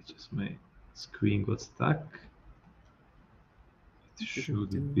Wait, just my screen got stuck. It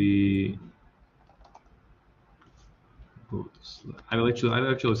should be. I will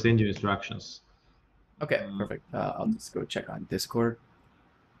actually send you instructions. Okay, perfect. I'll just go check on Discord.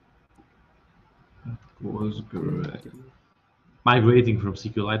 Postgre. Migrating from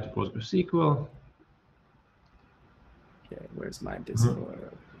SQLite to PostgreSQL. Okay, where's my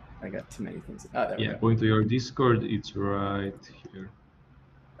Discord? I got too many things. Oh, there we go. Going to your Discord, it's right here.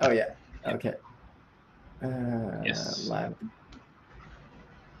 Oh yeah. Okay. Yes. Live.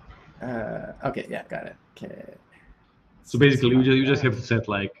 Okay, yeah, got it. Okay. So basically, you just have to set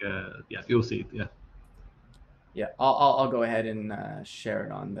like you'll see it. Yeah. Yeah, I'll go ahead and share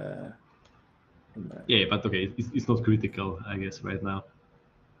it on the. Yeah, but okay, it's not critical, I guess, right now.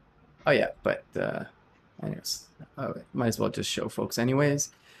 Oh yeah, but anyways, might as well just show folks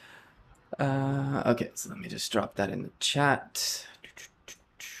anyways. Okay, so let me just drop that in the chat.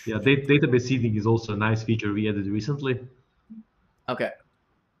 Yeah, database seeding is also a nice feature we added recently. Okay.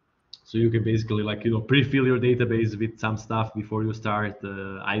 So you can basically pre-fill your database with some stuff before you start,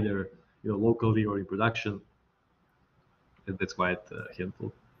 either locally or in production. And that's quite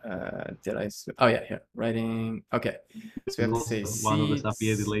helpful. Did I? Oh yeah, here writing. Okay, so we have to say one of the stuff we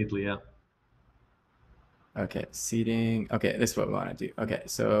added seeds. lately. Yeah. Okay, seeding. Okay, this is what we want to do. Okay,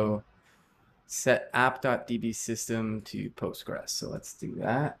 so set app.db system to Postgres. So let's do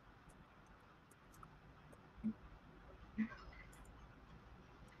that.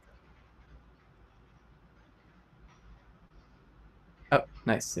 Oh,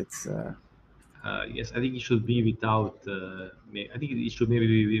 nice. It's yes, I think it should be without. I think it should maybe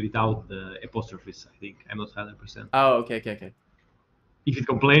be without apostrophes. I think I'm not 100%. Oh, okay. If it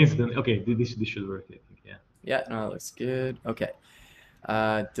complains, then okay, this should work. I think. Yeah. Yeah, no, it looks good. Okay.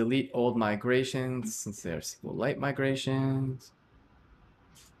 Delete old migrations since they're SQLite migrations.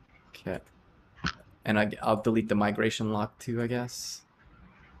 Okay. And I'll delete the migration lock too, I guess.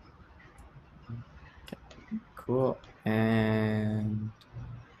 Okay, cool. And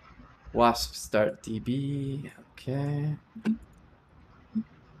Wasp start DB. Okay.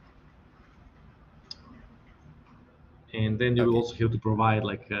 And then you will also have to provide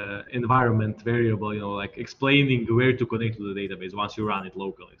like environment variable, like explaining where to connect to the database once you run it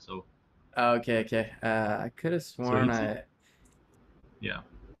locally. So. Okay. I could have sworn Yeah.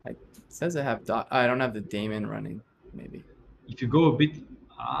 It says I have I don't have the daemon running, maybe. If you go a bit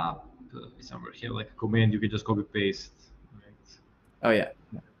up somewhere here, like a command, you can just copy paste. Right? Oh yeah.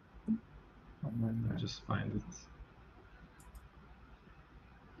 Just find it.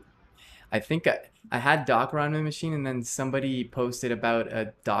 I think I had Docker on my machine, and then somebody posted about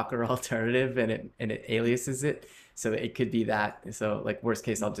a Docker alternative, and it aliases it, so it could be that. So like worst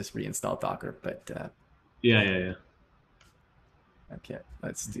case, I'll just reinstall Docker. But Yeah. Okay,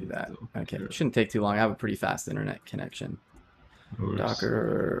 let's do that. Okay, it shouldn't take too long. I have a pretty fast internet connection.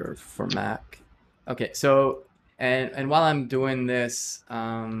 Docker for Mac. Okay, so and while I'm doing this,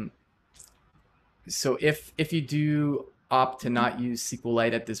 so if you do opt to not use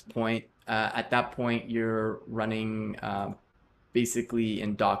SQLite at this point, at that point you're running basically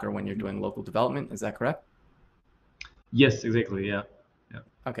in Docker when you're doing local development. Is that correct? Yes, exactly. Yeah.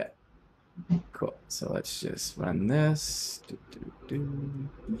 Okay. Cool. So let's just run this.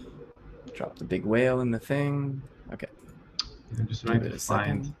 Drop the big whale in the thing. Okay. I'm just trying to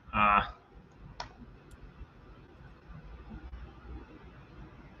find.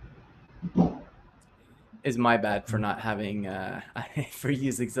 Is my bad for not having for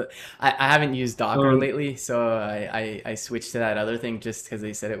using. I haven't used Docker lately, so I switched to that other thing just because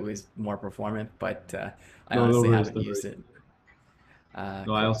they said it was more performant. But I honestly haven't used it.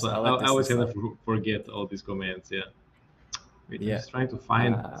 No, I always kind of forget all these commands. Yeah. Wait, I'm just trying to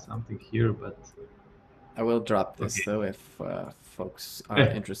find something here, but I will drop this though if folks are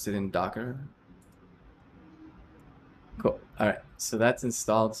interested in Docker. Cool. All right, so that's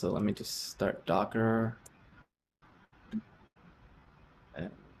installed. So let me just start Docker.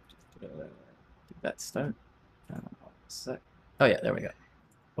 Did that start? Oh yeah, there we go.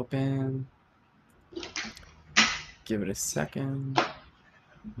 Open. Give it a second.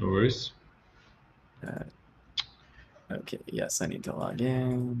 No worries. Okay, yes, I need to log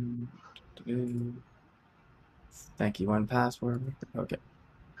in. Thank you, 1Password.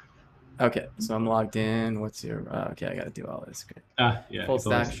 Okay, so I'm logged in. What's your okay, I gotta do all this. Great. Yeah. Full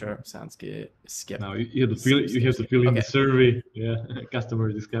stack, sure. Sounds good. Skip. Now you have to fill in the survey. Yeah.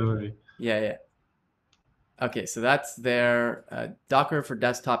 Customer discovery. Yeah. Okay, so that's there. Docker for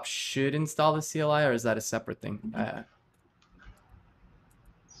desktop should install the CLI, or is that a separate thing? Let's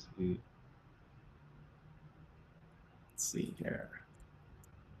see. Let's see here.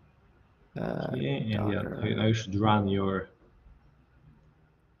 Okay, and yeah, Docker. now you should run your.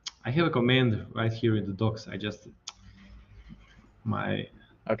 I have a command right here in the docs. I just my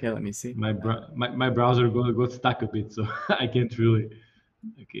Okay, let me see. my browser got stuck a bit, so I can't really.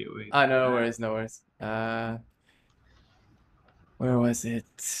 Okay, wait. No worries, no worries. Where was it?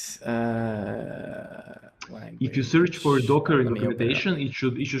 If you search for Language. Docker in Let me open it up. documentation, it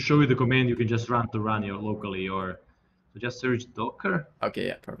should show you the command you can just run to run your locally, or so just search Docker. Okay,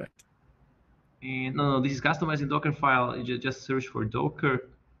 yeah, perfect. And no, this is customizing Docker file. You just search for Docker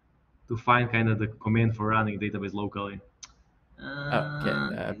to find kind of the command for running database locally.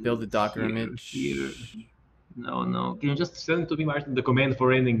 Okay, build a Docker Here. image. No. Can you just send to me, Martin, the command for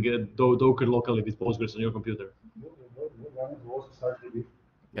running Docker locally with Postgres on your computer? One is also start DB.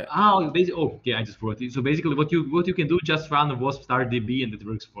 Okay. Oh, basically, okay, I just forgot it. So basically, what you can do, just run Wasp start DB and it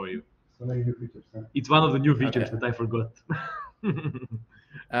works for you. So many new features. Huh? It's one of the new features Okay. that I forgot.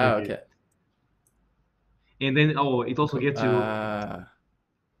 Oh, okay. And then, oh, it also Cool. gets you.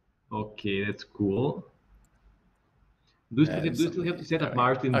 Okay, that's cool. Do you still have to set up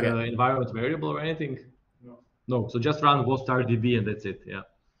Martin the environment variable or anything? No. No. So just run Wasp start DB and that's it. Yeah.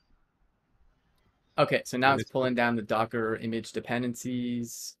 Okay, so now it's pulling down the Docker image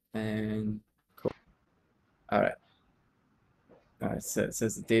dependencies and cool. All right. So it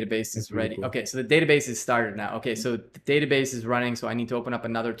says the database is ready. Cool. Okay, so the database is started now. Okay, so the database is running, so I need to open up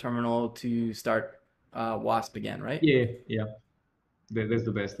another terminal to start Wasp again, right? Yeah. That's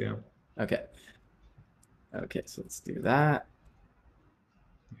the best, yeah. Okay, so let's do that.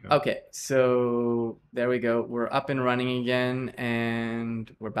 Yeah. Okay, so there we go. We're up and running again,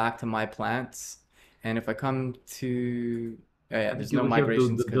 and we're back to my plants. And if I come to, oh yeah, there's no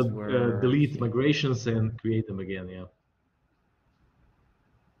migrations because we're delete migrations and create them again, yeah.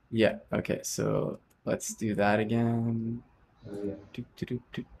 Yeah, okay, so let's do that again. Yeah.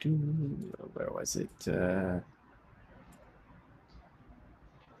 Where was it?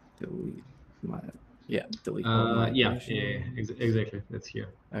 Delete my, yeah, delete all migration. Yeah, exactly, that's here.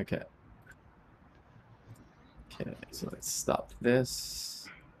 Okay, so let's stop this.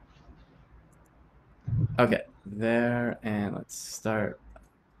 Okay, there, and let's start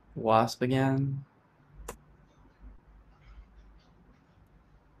Wasp again.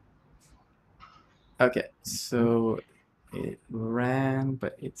 Okay, so it ran,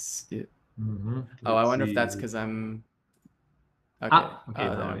 but it's Oh, I wonder if that's because I'm.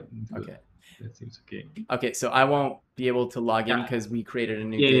 Okay. Okay. That seems okay. Okay, so I won't be able to log in because we created a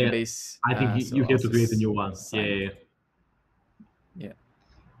new database. I think you have to create a new one. Yeah.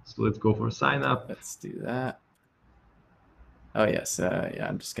 So let's go for sign up. Let's do that. Oh yes, yeah.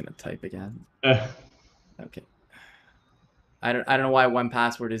 I'm just gonna type again. Okay. I don't know why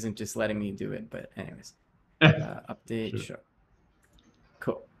 1Password isn't just letting me do it, but anyways. Update. Sure.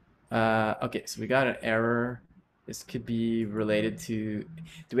 Cool. Okay, so we got an error. This could be related to.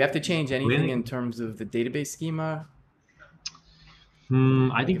 Do we have to change anything in terms of the database schema?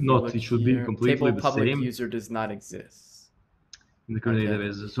 I think not. It should be completely the same. Table public user does not exist in the current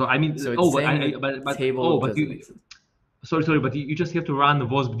database. So I mean, so sorry, but you just have to run the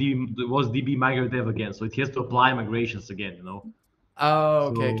wasp-db migrate-dev again. So it has to apply migrations again, you know.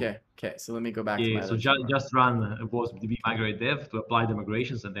 Oh, okay. So let me go back to my so just run wasp-db migrate-dev to apply the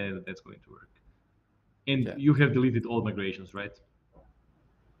migrations, and then that's going to work. And you have deleted all migrations, right?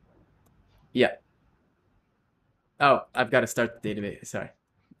 Yeah. Oh, I've got to start the database. Sorry.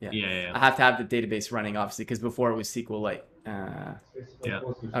 Yeah. I have to have the database running, obviously, because before it was SQLite.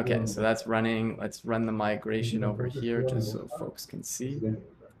 Okay, so that's running. Let's run the migration over here just so folks can see.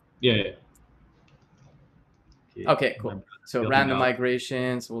 Yeah. Okay, cool. So ran the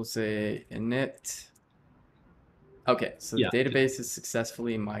migrations. We'll say init. Okay, so the database is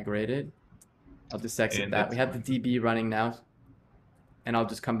successfully migrated. I'll just exit that. We have the DB running now. And I'll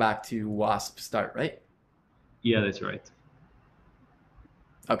just come back to Wasp start, right? Yeah, that's right.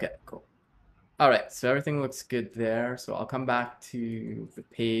 Okay, cool. All right, so everything looks good there. So I'll come back to the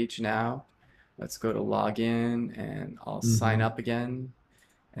page now. Let's go to login and I'll sign up again.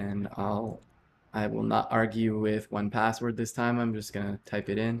 And I will not argue with 1Password this time. I'm just gonna type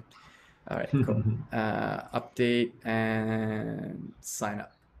it in. All right, cool. Update and sign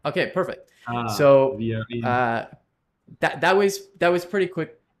up. Okay, perfect. So that was pretty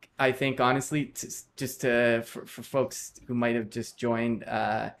quick, I think, honestly. For folks who might have just joined,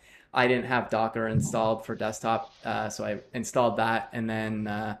 I didn't have Docker installed for desktop, so I installed that, and then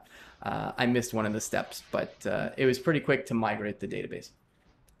I missed one of the steps, but it was pretty quick to migrate the database.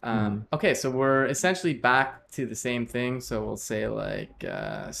 Okay, so we're essentially back to the same thing. So we'll say like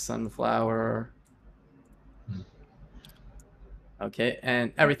sunflower. Okay,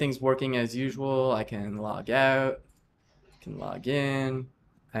 and everything's working as usual. I can log out, can log in,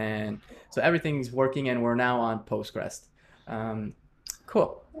 and so everything's working, and we're now on Postgres. Um,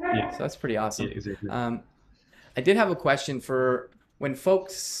 cool. Yeah, So that's pretty yeah, awesome. exactly. I did have a question for when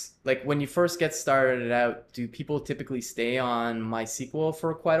folks, like when you first get started out, do people typically stay on MySQL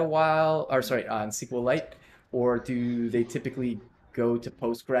for quite a while, or sorry, on SQLite, or do they typically go to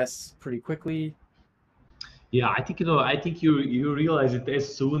Postgres pretty quickly? Yeah, I think I think you realize it as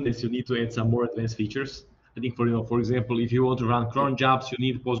soon as you need to add some more advanced features. I think for example, if you want to run Yeah. cron jobs, you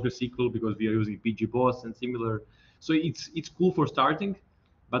need PostgreSQL because we are using PGBoss and similar. So it's cool for starting,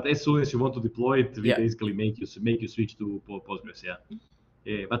 but as soon as you want to deploy it, we Yeah. basically make you switch to Postgres. Yeah.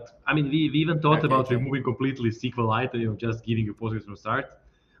 Yeah, but I mean, we even thought Okay. about Okay. removing completely SQLite and just giving you Postgres from start.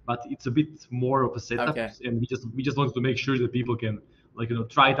 But it's a bit more of a setup, Okay. and we just wanted to make sure that people can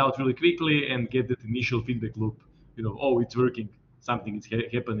try it out really quickly and get that initial feedback loop. Oh, it's working, something is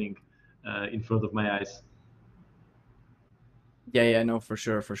happening in front of my eyes. Yeah. Yeah. No, for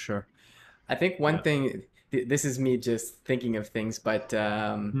sure. For sure. I think one Yeah. thing, this is me just thinking of things, but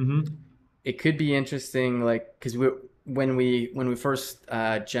Mm-hmm. it could be interesting, like, because when we first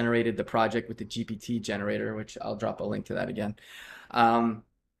generated the project with the GPT generator, which I'll drop a link to that again. Um,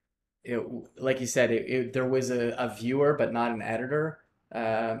 it, like you said, there was a viewer, but not an editor.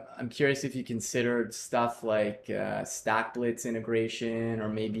 I'm curious if you considered stuff like Stack Blitz integration, or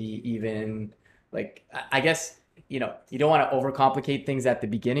maybe even like I guess you don't want to overcomplicate things at the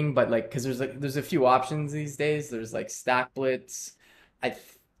beginning, but like because there's a few options these days. There's like Stack Blitz.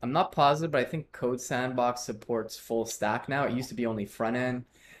 I'm not positive, but I think Code Sandbox supports full stack now. It used to be only front end.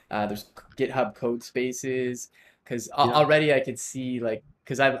 There's GitHub Code Spaces because Yeah. already I could see like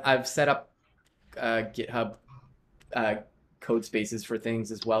because I've set up GitHub uh, code spaces for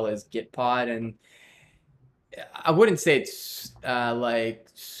things as well as Gitpod, and I wouldn't say it's like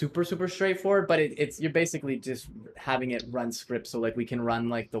super straightforward, but it's you're basically just having it run scripts, so like we can run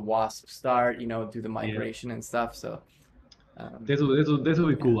like the Wasp start, do the Yeah. migration and stuff. So um, That would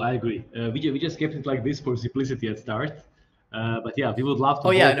be yeah. cool. I agree. We just kept it like this for simplicity at start. But yeah, we would love to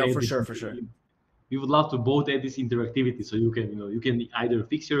Oh yeah, both no, add for this. sure, for sure. We would love to both add this interactivity, so you can either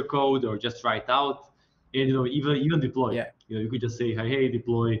fix your code or just try it out, and even deploy. Yeah, You could just say, hey,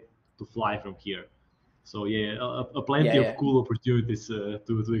 deploy to fly from here. So yeah, a yeah, plenty of yeah. cool opportunities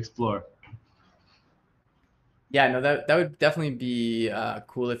to explore. Yeah, no, that would definitely be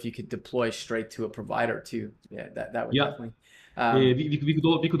cool if you could deploy straight to a provider too. Yeah, that would Yeah. definitely. Yeah, Um,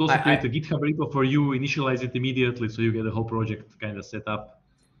 we could also create I a GitHub repo for you, initialize it immediately, so you get the whole project kind of set up.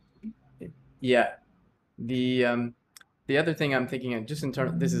 yeah, the other thing I'm thinking of, just in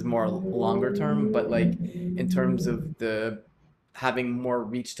terms, this is more longer term, but like in terms of the having more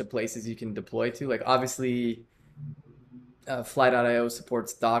reach to places you can deploy to. Like obviously, Fly.io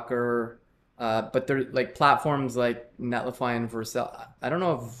supports Docker, but they're like platforms like Netlify and Vercel.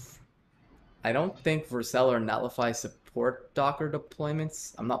 I don't think Vercel or Netlify support Docker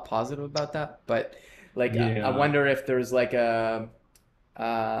deployments. I'm not positive about that, but like I Yeah. wonder if there's like a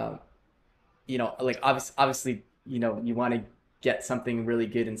uh, like obviously, you want to get something really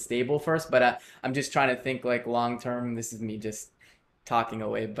good and stable first, but I'm just trying to think like long term. This is me just talking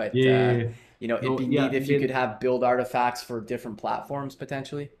away, but Yeah. it'd No, be neat yeah, if you could have build artifacts for different platforms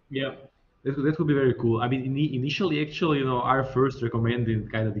potentially. yeah, that would be very cool. I mean, initially, actually, our first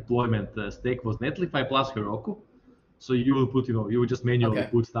recommended kind of deployment stack was Netlify plus Heroku. So you will you would just manually Okay.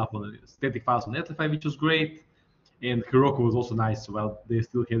 put stuff on static files on Netlify, which was great. And Heroku was also nice. Well, they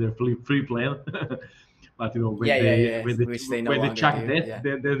still had their free plan, but when Yeah, yeah, they yeah. when they Which they no when they longer chucked do. that, Yeah.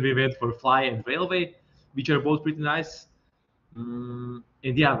 then we went for Fly and Railway, which are both pretty nice.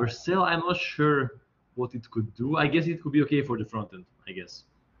 And yeah, Vercel, I'm not sure what it could do. I guess it could be okay for the front end, I guess.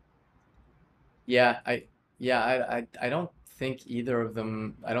 Yeah, I don't think either of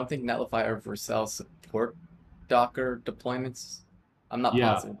them. I don't think Netlify or Vercel support Docker deployments. I'm not Yeah,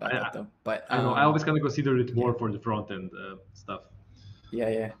 positive about that though. But I know. I always kind of consider it yeah, more for the front end stuff. yeah,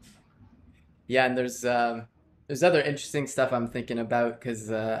 yeah, yeah. And there's other interesting stuff I'm thinking about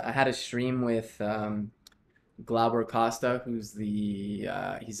because I had a stream with Glauber Costa, who's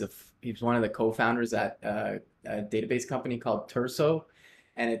he's one of the co-founders at a database company called Terso,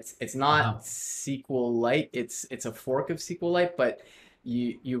 and it's Uh-huh. not SQLite. It's a fork of SQLite, but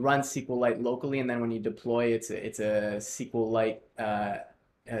you run SQLite locally, and then when you deploy, it's a SQLite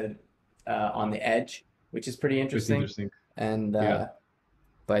on the edge, which is pretty That's interesting. interesting. And Yeah.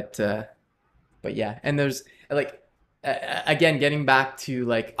 but uh, but yeah, and there's like again getting back to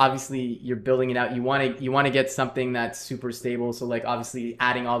like obviously you're building it out. You want to get something that's super stable. So like obviously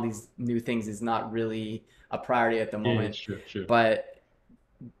adding all these new things is not really a priority at the Yeah, moment. sure.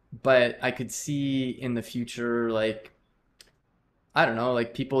 But I could see in the future, like, I don't know,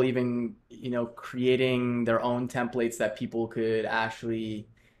 like people even, creating their own templates that people could actually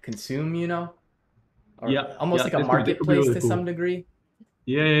consume, or almost Yeah, like a that could be marketplace really to some cool. degree.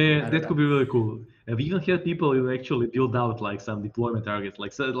 Yeah, I don't that know. could be really cool. We even had people, actually build out like some deployment targets.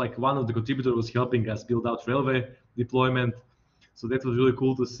 Like, so, like one of the contributors was helping us build out railway deployment. So that was really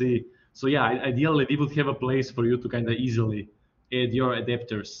cool to see. So yeah, ideally we would have a place for you to kind of easily add your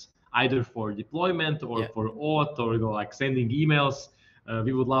adapters, either for deployment or Yeah. for auth or like sending emails.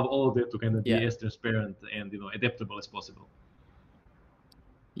 We would love all of that to kind of be Yeah. as transparent and adaptable as possible.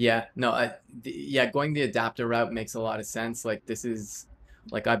 Yeah, no, yeah, going the adapter route makes a lot of sense. Like this is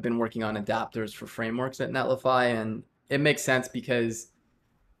like I've been working on adapters for frameworks at Netlify, and it makes sense because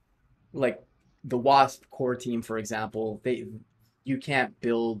like the Wasp core team, for example, you can't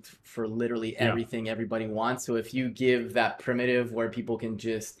build for literally Yeah, everything everybody wants. So if you give that primitive where people can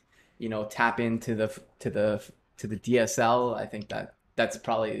just, tap into the DSL, I think that's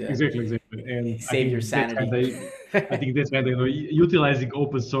probably exactly. And I save your think that's kind sanity. of, utilizing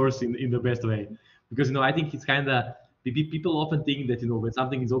open source in the best way, because I think it's kind of, people often think that when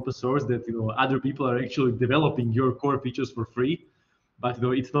something is open source that other people are actually developing your core features for free, but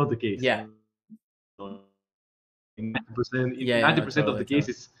it's not the case. Yeah. In 90% in Yeah, no, 90% of the totally, totally.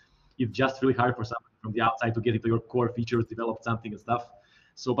 cases, it's just really hard for somebody from the outside to get into your core features, develop something and stuff.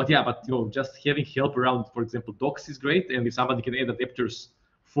 So, but yeah, but just having help around, for example, docs is great, and if somebody can add adapters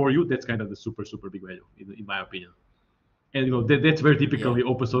for you, that's kind of the super big value, in my opinion. And that's where Yeah. typically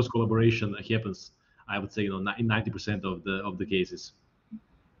open source collaboration happens. I would say in 90% of the cases.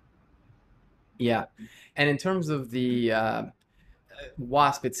 Yeah. And in terms of the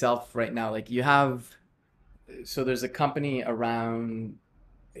Wasp itself right now, like you have, so there's a company around,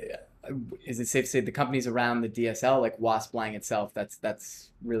 is it safe to say the companies around the DSL, like Wasp-lang itself, that's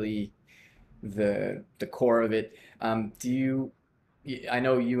really the core of it. I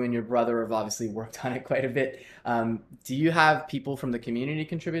know you and your brother have obviously worked on it quite a bit. Do you have people from the community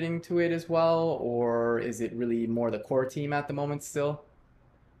contributing to it as well, or is it really more the core team at the moment still?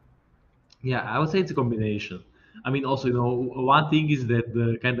 Yeah, I would say it's a combination. I mean, also, one thing is that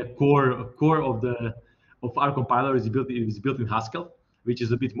the kind of core of our compiler is built in Haskell, which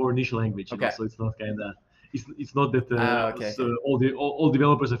is a bit more niche language. Okay. So it's not it's not that Okay, so okay. all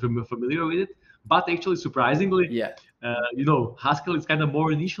developers are familiar with it. But actually, surprisingly, Yeah. Haskell is kind of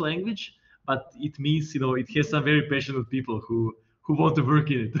more niche language, but it means it has some very passionate people who want to work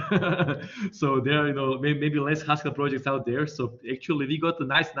in it. So there are maybe less Haskell projects out there. So actually, we got a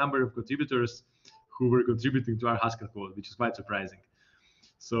nice number of contributors who were contributing to our Haskell code, which is quite surprising.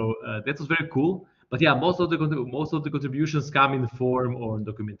 So that was very cool. But yeah, most of the contributions come in the form on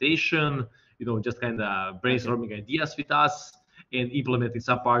documentation. Just kind of Okay. brainstorming ideas with us and implementing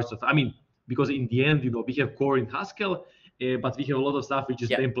some parts of. I mean, because in the end, we have core in Haskell, but we have a lot of stuff which is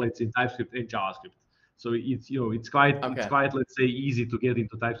Yeah. templates in TypeScript and JavaScript. So it's Okay. quite, let's say, easy to get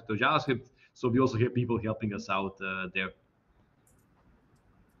into TypeScript or JavaScript. So we also have people helping us out there.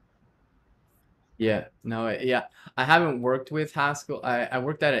 Yeah. No, yeah. I haven't worked with Haskell. I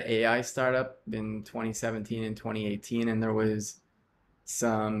worked at an AI startup in 2017 and 2018, and there was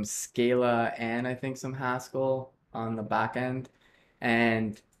some Scala and I think some Haskell on the back end.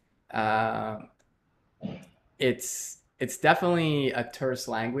 And uh, it's definitely a terse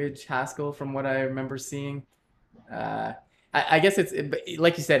language, Haskell, from what I remember seeing. Uh, I guess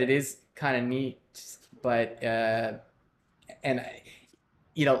like you said, it is kind of neat, but and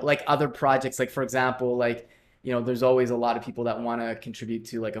like other projects, like for example, like there's always a lot of people that want to contribute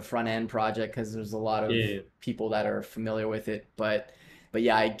to like a front end project because there's a lot of Yeah. people that are familiar with it. But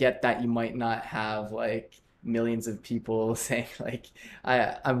yeah, I get that you might not have like millions of people saying like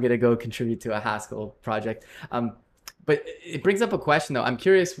I'm gonna go contribute to a Haskell project. But it brings up a question though. I'm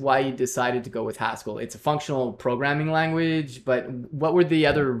curious why you decided to go with Haskell. It's a functional programming language, but what were the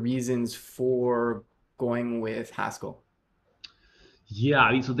other reasons for going with Haskell? Yeah,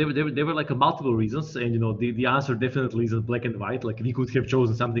 I mean, so there were like multiple reasons, and the answer definitely isn't black and white. Like we could have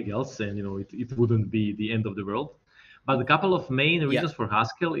chosen something else, and it wouldn't be the end of the world. But a couple of main Yeah. reasons for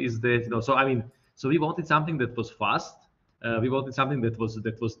Haskell is that so I mean, so we wanted something that was fast. We wanted something that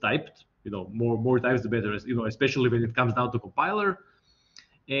was typed. More types the better. Especially when it comes down to compiler.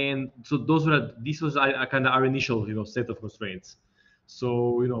 And so this was a kind of our initial set of constraints.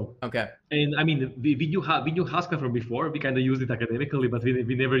 So Okay. and I mean, we knew Haskell from before. We kind of used it academically, but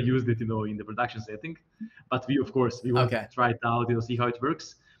we never used it, in the production setting. But we, of course, we wanted Okay. to try it out, see how it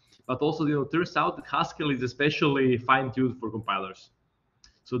works. But also, turns out that Haskell is especially fine-tuned for compilers.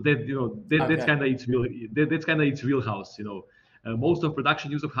 So that that's Okay. kind of that's kind of its wheelhouse. Most of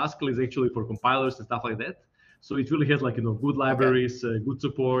production use of Haskell is actually for compilers and stuff like that. So it really has like good Okay. libraries, good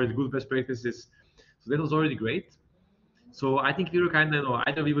support, good best practices. So that was already great. So I think we were kind of,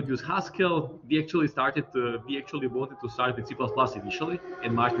 either we would use Haskell. We actually wanted to start with C++ initially,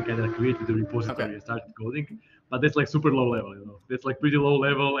 and Martin kind of created the Okay. repository and started coding. But that's like super low level. That's like pretty low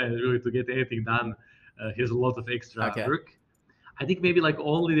level, and really to get anything done, has a lot of extra Okay. work. I think maybe like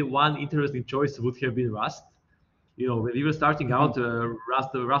only the one interesting choice would have been Rust. When we were starting Hmm. out,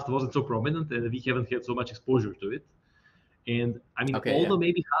 Rust wasn't so prominent, and we haven't had so much exposure to it. And I mean, Okay. Yeah. although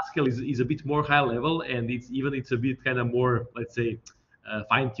maybe Haskell is a bit more high level, and it's a bit kind of more, let's say,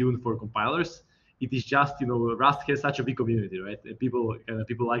 fine-tuned for compilers. It is just Rust has such a big community, right? And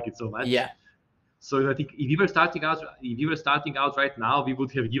people like it so much. Yeah. So I think if we were starting out right now, we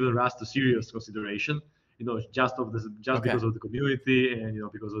would have given Rust a serious consideration. Just Okay. because of the community and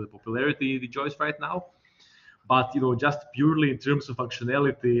because of the popularity it enjoys right now. But just purely in terms of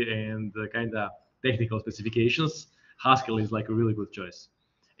functionality and kind of technical specifications, Haskell is like a really good choice.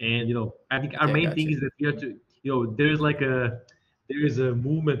 And I think our Okay. main thing Gotcha. is that we have to, there is a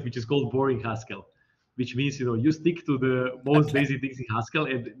movement which is called boring Haskell, which means you stick to the most Okay. basic things in Haskell,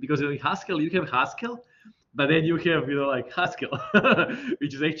 and because in Haskell you have Haskell, but then you have like Haskell,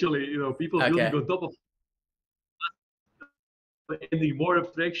 which is actually people building Okay. on top of adding more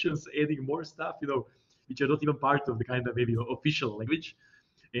abstractions, adding more stuff, which are not even part of the kind of maybe official language.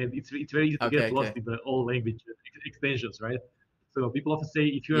 And it's very easy to Okay. get lost Okay. in the all language extensions, right? So people often say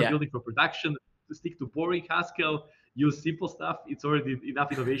if you are Yeah. building for production, to stick to boring Haskell, use simple stuff. It's already enough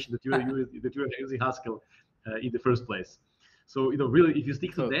innovation that you are using Haskell in the first place. So really, if you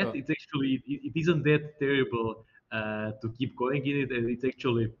stick to Cool. that, Cool. it isn't that terrible to keep going in it, and it's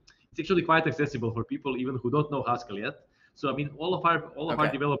actually quite accessible for people even who don't know Haskell yet. So I mean, all of our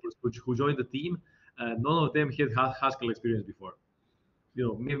Okay. developers who joined the team, none of them had Haskell experience before.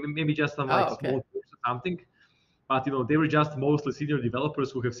 Maybe just some like Oh, small okay. course or something, but they were just mostly senior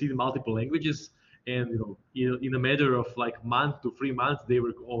developers who have seen multiple languages, and in a matter of like month to 3 months, they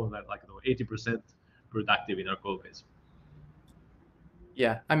were all like 80% productive in our code base.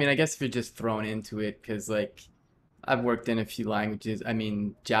 Yeah. I mean, I guess if you're just thrown into it, because like I've worked in a few languages. I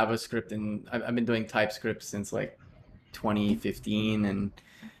mean, JavaScript, and I've been doing TypeScript since like 2015, and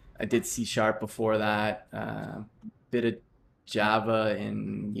I did C sharp before that. Bit of Java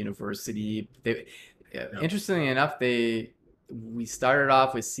in university. Yeah. Interestingly enough, we started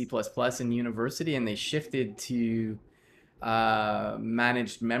off with C++ in university, and they shifted to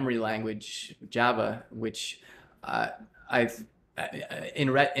managed memory language Java, which uh, I've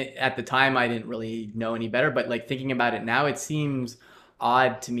at the time I didn't really know any better, but like thinking about it now, it seems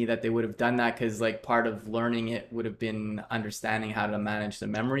odd to me that they would have done that, because like part of learning it would have been understanding how to manage the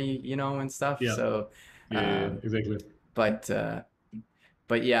memory, and stuff. Yeah. So, Yeah. um, Exactly. but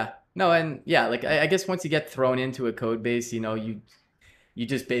yeah, no, and yeah, like I guess once you get thrown into a code base, you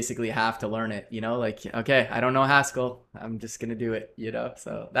just basically have to learn it, like, okay, I don't know Haskell, I'm just gonna do it,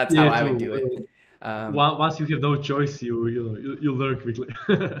 so that's how Yeah. I would True. do it. Once you have no choice, you learn quickly.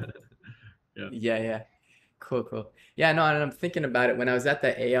 Yeah. Yeah, yeah. Cool, cool. Yeah, no, and I'm thinking about it. When I was at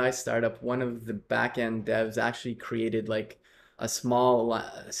the AI startup, one of the backend devs actually created like a small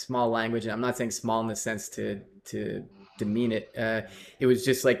language, and I'm not saying small in the sense to demean it. It was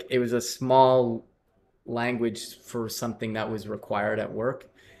just like it was a small language for something that was required at work.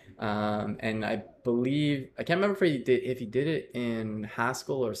 And I believe I can't remember if he did it in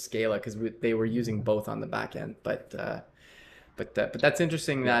Haskell or Scala, because they were using both on the back end. But that's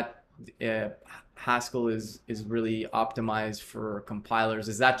interesting Yeah. that uh, Haskell is really optimized for compilers.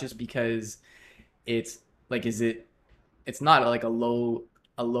 Is that just because it's like it's not like a low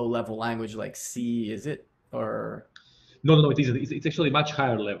level language like C, is it? Or No, it isn't. It's actually much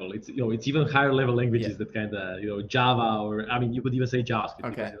higher level. It's even higher level yeah. languages that kind of Java, or I mean you could even say JavaScript,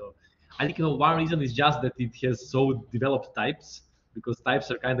 because Okay. I think one reason is just that it has so developed types, because types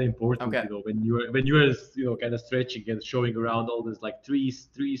are kind of important. Okay. When you are kind of stretching and showing around all these like tree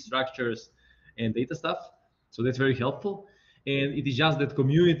structures and data stuff. So that's very helpful. And it is just that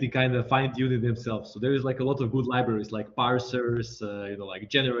community kind of fine-tuned it themselves. So there is like a lot of good libraries like parsers, like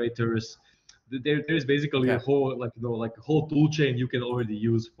generators. There's basically a Okay. whole like a whole tool chain you can already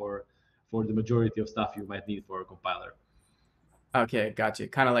use for the majority of stuff you might need for a compiler. Okay, gotcha.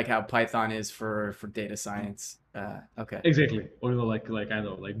 Kind of like how Python is for data science. Okay. Exactly. Or like I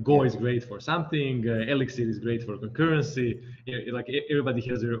know like Go Yeah. is great for something, Elixir is great for concurrency. Like everybody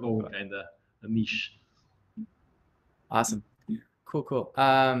has their own Cool. kind of niche. Awesome. Cool, cool.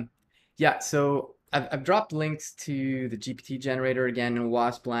 Yeah, so I've dropped links to the GPT generator again in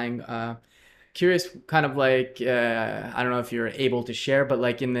Wasp-lang. Curious, kind of like I don't know if you're able to share, but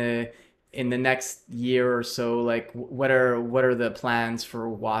like in the next year or so, like what are the plans for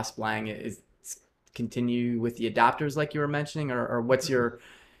Wasp-lang? Is continue with the adapters like you were mentioning, or what's your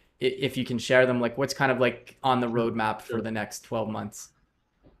if you can share them, like what's kind of like on the roadmap for Sure. the next 12 months?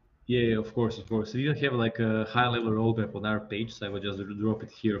 Yeah, of course, of course. We don't have like a high-level roadmap on our page, so I will just drop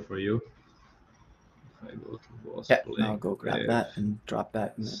it here for you. If I go to Yeah, I'll go grab Wasp-lang.dev that and drop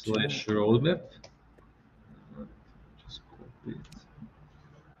that in the chat. / roadmap. Just copy it.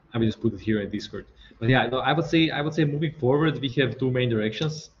 I will just put it here in Discord. But yeah, no, I would say moving forward, we have two main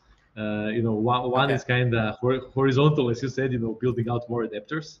directions. One Okay. is kind of horizontal, as you said, building out more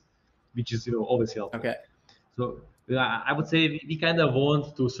adapters, which is always helpful. Okay. So I would say we kind of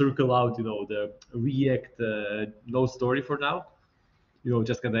want to circle out, the React Node story for now.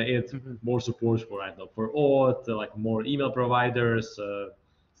 Just kind of add more support for, I don't know, for auth, like more email providers,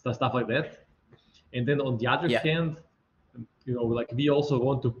 stuff like that. And then on the other Yeah. hand, like we also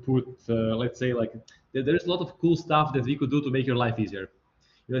want to put, let's say, like there's a lot of cool stuff that we could do to make your life easier.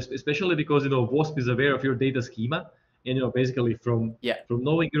 Especially because Wasp is aware of your data schema, and basically from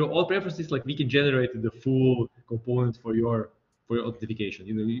knowing all preferences, like we can generate the full component for your authentication.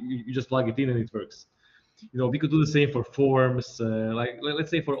 You just plug it in and it works. We could do the same for forms, like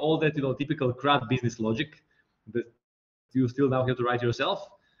let's say for all that typical CRUD business logic that you still now have to write yourself.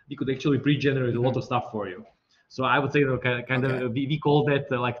 We could actually pre-generate a lot of stuff for you. So I would say kind of we call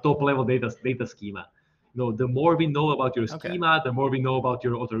that like top level data schema. The more we know about your schema, the more we know about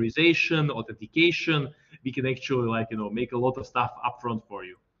your authorization, authentication, we can actually like make a lot of stuff upfront for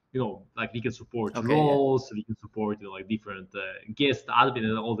you. Like we can support roles, we can support like different guest admin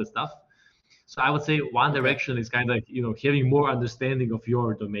and all that stuff. So I would say one direction is kind of like, having more understanding of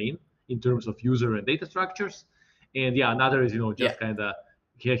your domain in terms of user and data structures, and yeah, another is just kind of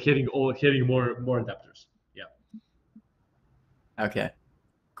having more adapters. Yeah. Okay.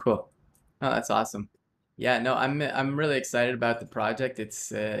 Cool. Oh, that's awesome. Yeah, no, I'm really excited about the project.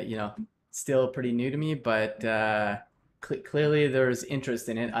 It's still pretty new to me, but clearly there's interest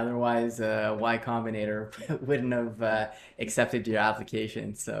in it. Otherwise, Y Combinator wouldn't have accepted your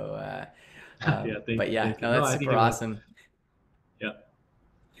application. So, Yeah, but yeah, thank you. no, No, that's I think super awesome. yeah.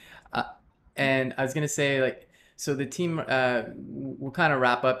 And I was gonna say like, so the team, we'll kind of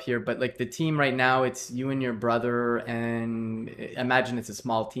wrap up here, but like the team right now, it's you and your brother, and imagine it's a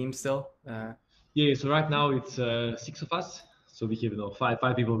small team still. Yeah, so right now it's 6 of us. So we have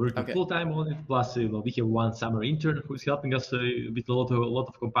five people working Okay. full time on it. Plus we have one summer intern who's helping us with a lot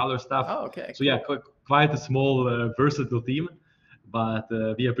of compiler stuff. Oh, okay, So yeah, cool. quite a small versatile team, but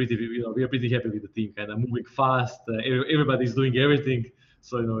we are pretty happy with the team. Kind of moving fast. Everybody's doing everything.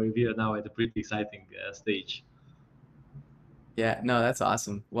 So we are now at a pretty exciting stage. Yeah, no, that's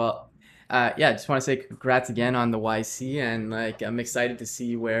awesome. Well, yeah, I just want to say congrats again on the YC, and like I'm excited to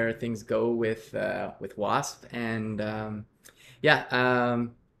see where things go with Wasp. And yeah,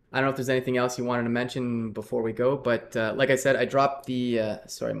 I don't know if there's anything else you wanted to mention before we go, but like I said, I dropped the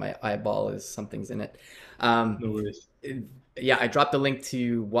sorry, my eyeball is something's in it. Um, No worries. yeah, I dropped the link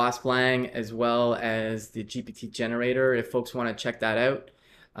to Wasp-lang as well as the GPT generator if folks want to check that out.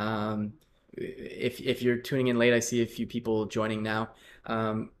 Um, if you're tuning in late, I see a few people joining now.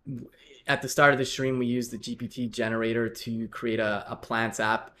 Um, at the start of the stream, we used the GPT generator to create a plants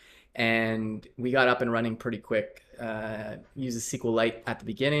app, and we got up and running pretty quick. Used a SQLite at the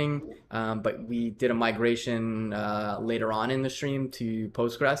beginning, but we did a migration later on in the stream to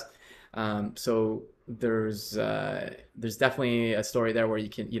Postgres. So there's definitely a story there where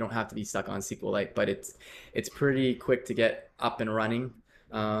you don't have to be stuck on SQLite, but it's pretty quick to get up and running.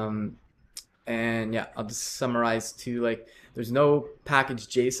 And yeah, I'll just summarize too. Like, there's no package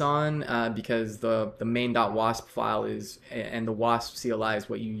JSON because the main.wasp file is, and the wasp CLI is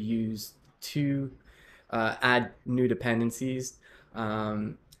what you use to add new dependencies.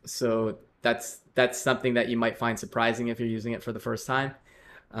 So that's something that you might find surprising if you're using it for the first time.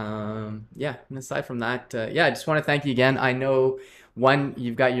 Yeah, and aside from that, yeah, I just want to thank you again. I know one,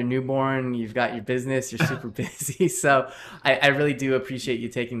 you've got your newborn, you've got your business, you're super busy. So I really do appreciate you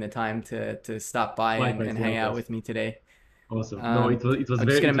taking the time to stop by and hang out with me today. Awesome. No, it was I'm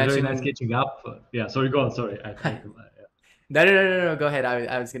just gonna very nice mention. catching up. Yeah, sorry, go on. Sorry. No. Go ahead.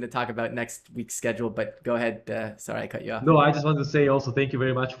 I was going to talk about next week's schedule, but go ahead. Sorry, I cut you off. No, I just want to say also thank you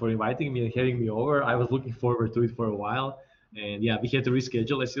very much for inviting me and having me over. I was looking forward to it for a while. And yeah, we had to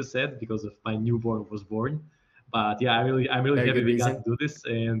reschedule, as you said, because of my newborn was born. But yeah, I'm really Very happy good we got reason. to do this.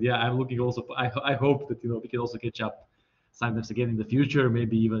 And yeah, I'm looking also. I hope that we can also catch up sometimes again in the future,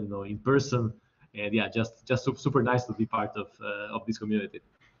 maybe even in person. And yeah, just super nice to be part of this community.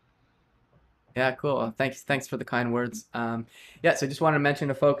 Yeah, cool. Thanks for the kind words. Yeah, so just wanted to mention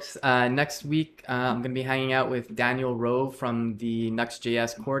to folks, next week I'm going to be hanging out with Daniel Rove from the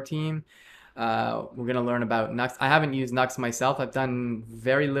Nuxt.js core team. We're going to learn about Nuxt. I haven't used Nuxt myself. I've done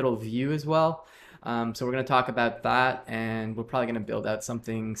very little Vue as well. So we're going to talk about that, and we're probably going to build out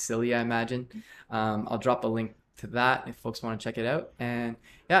something silly, I imagine. I'll drop a link to that if folks want to check it out. And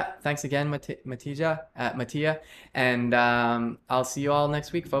yeah, thanks again, Matija. And I'll see you all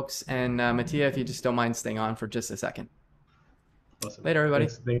next week, folks. And Matija, if you just don't mind staying on for just a second. Awesome. Later, everybody.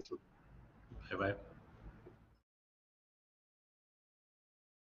 Thanks. Bye bye.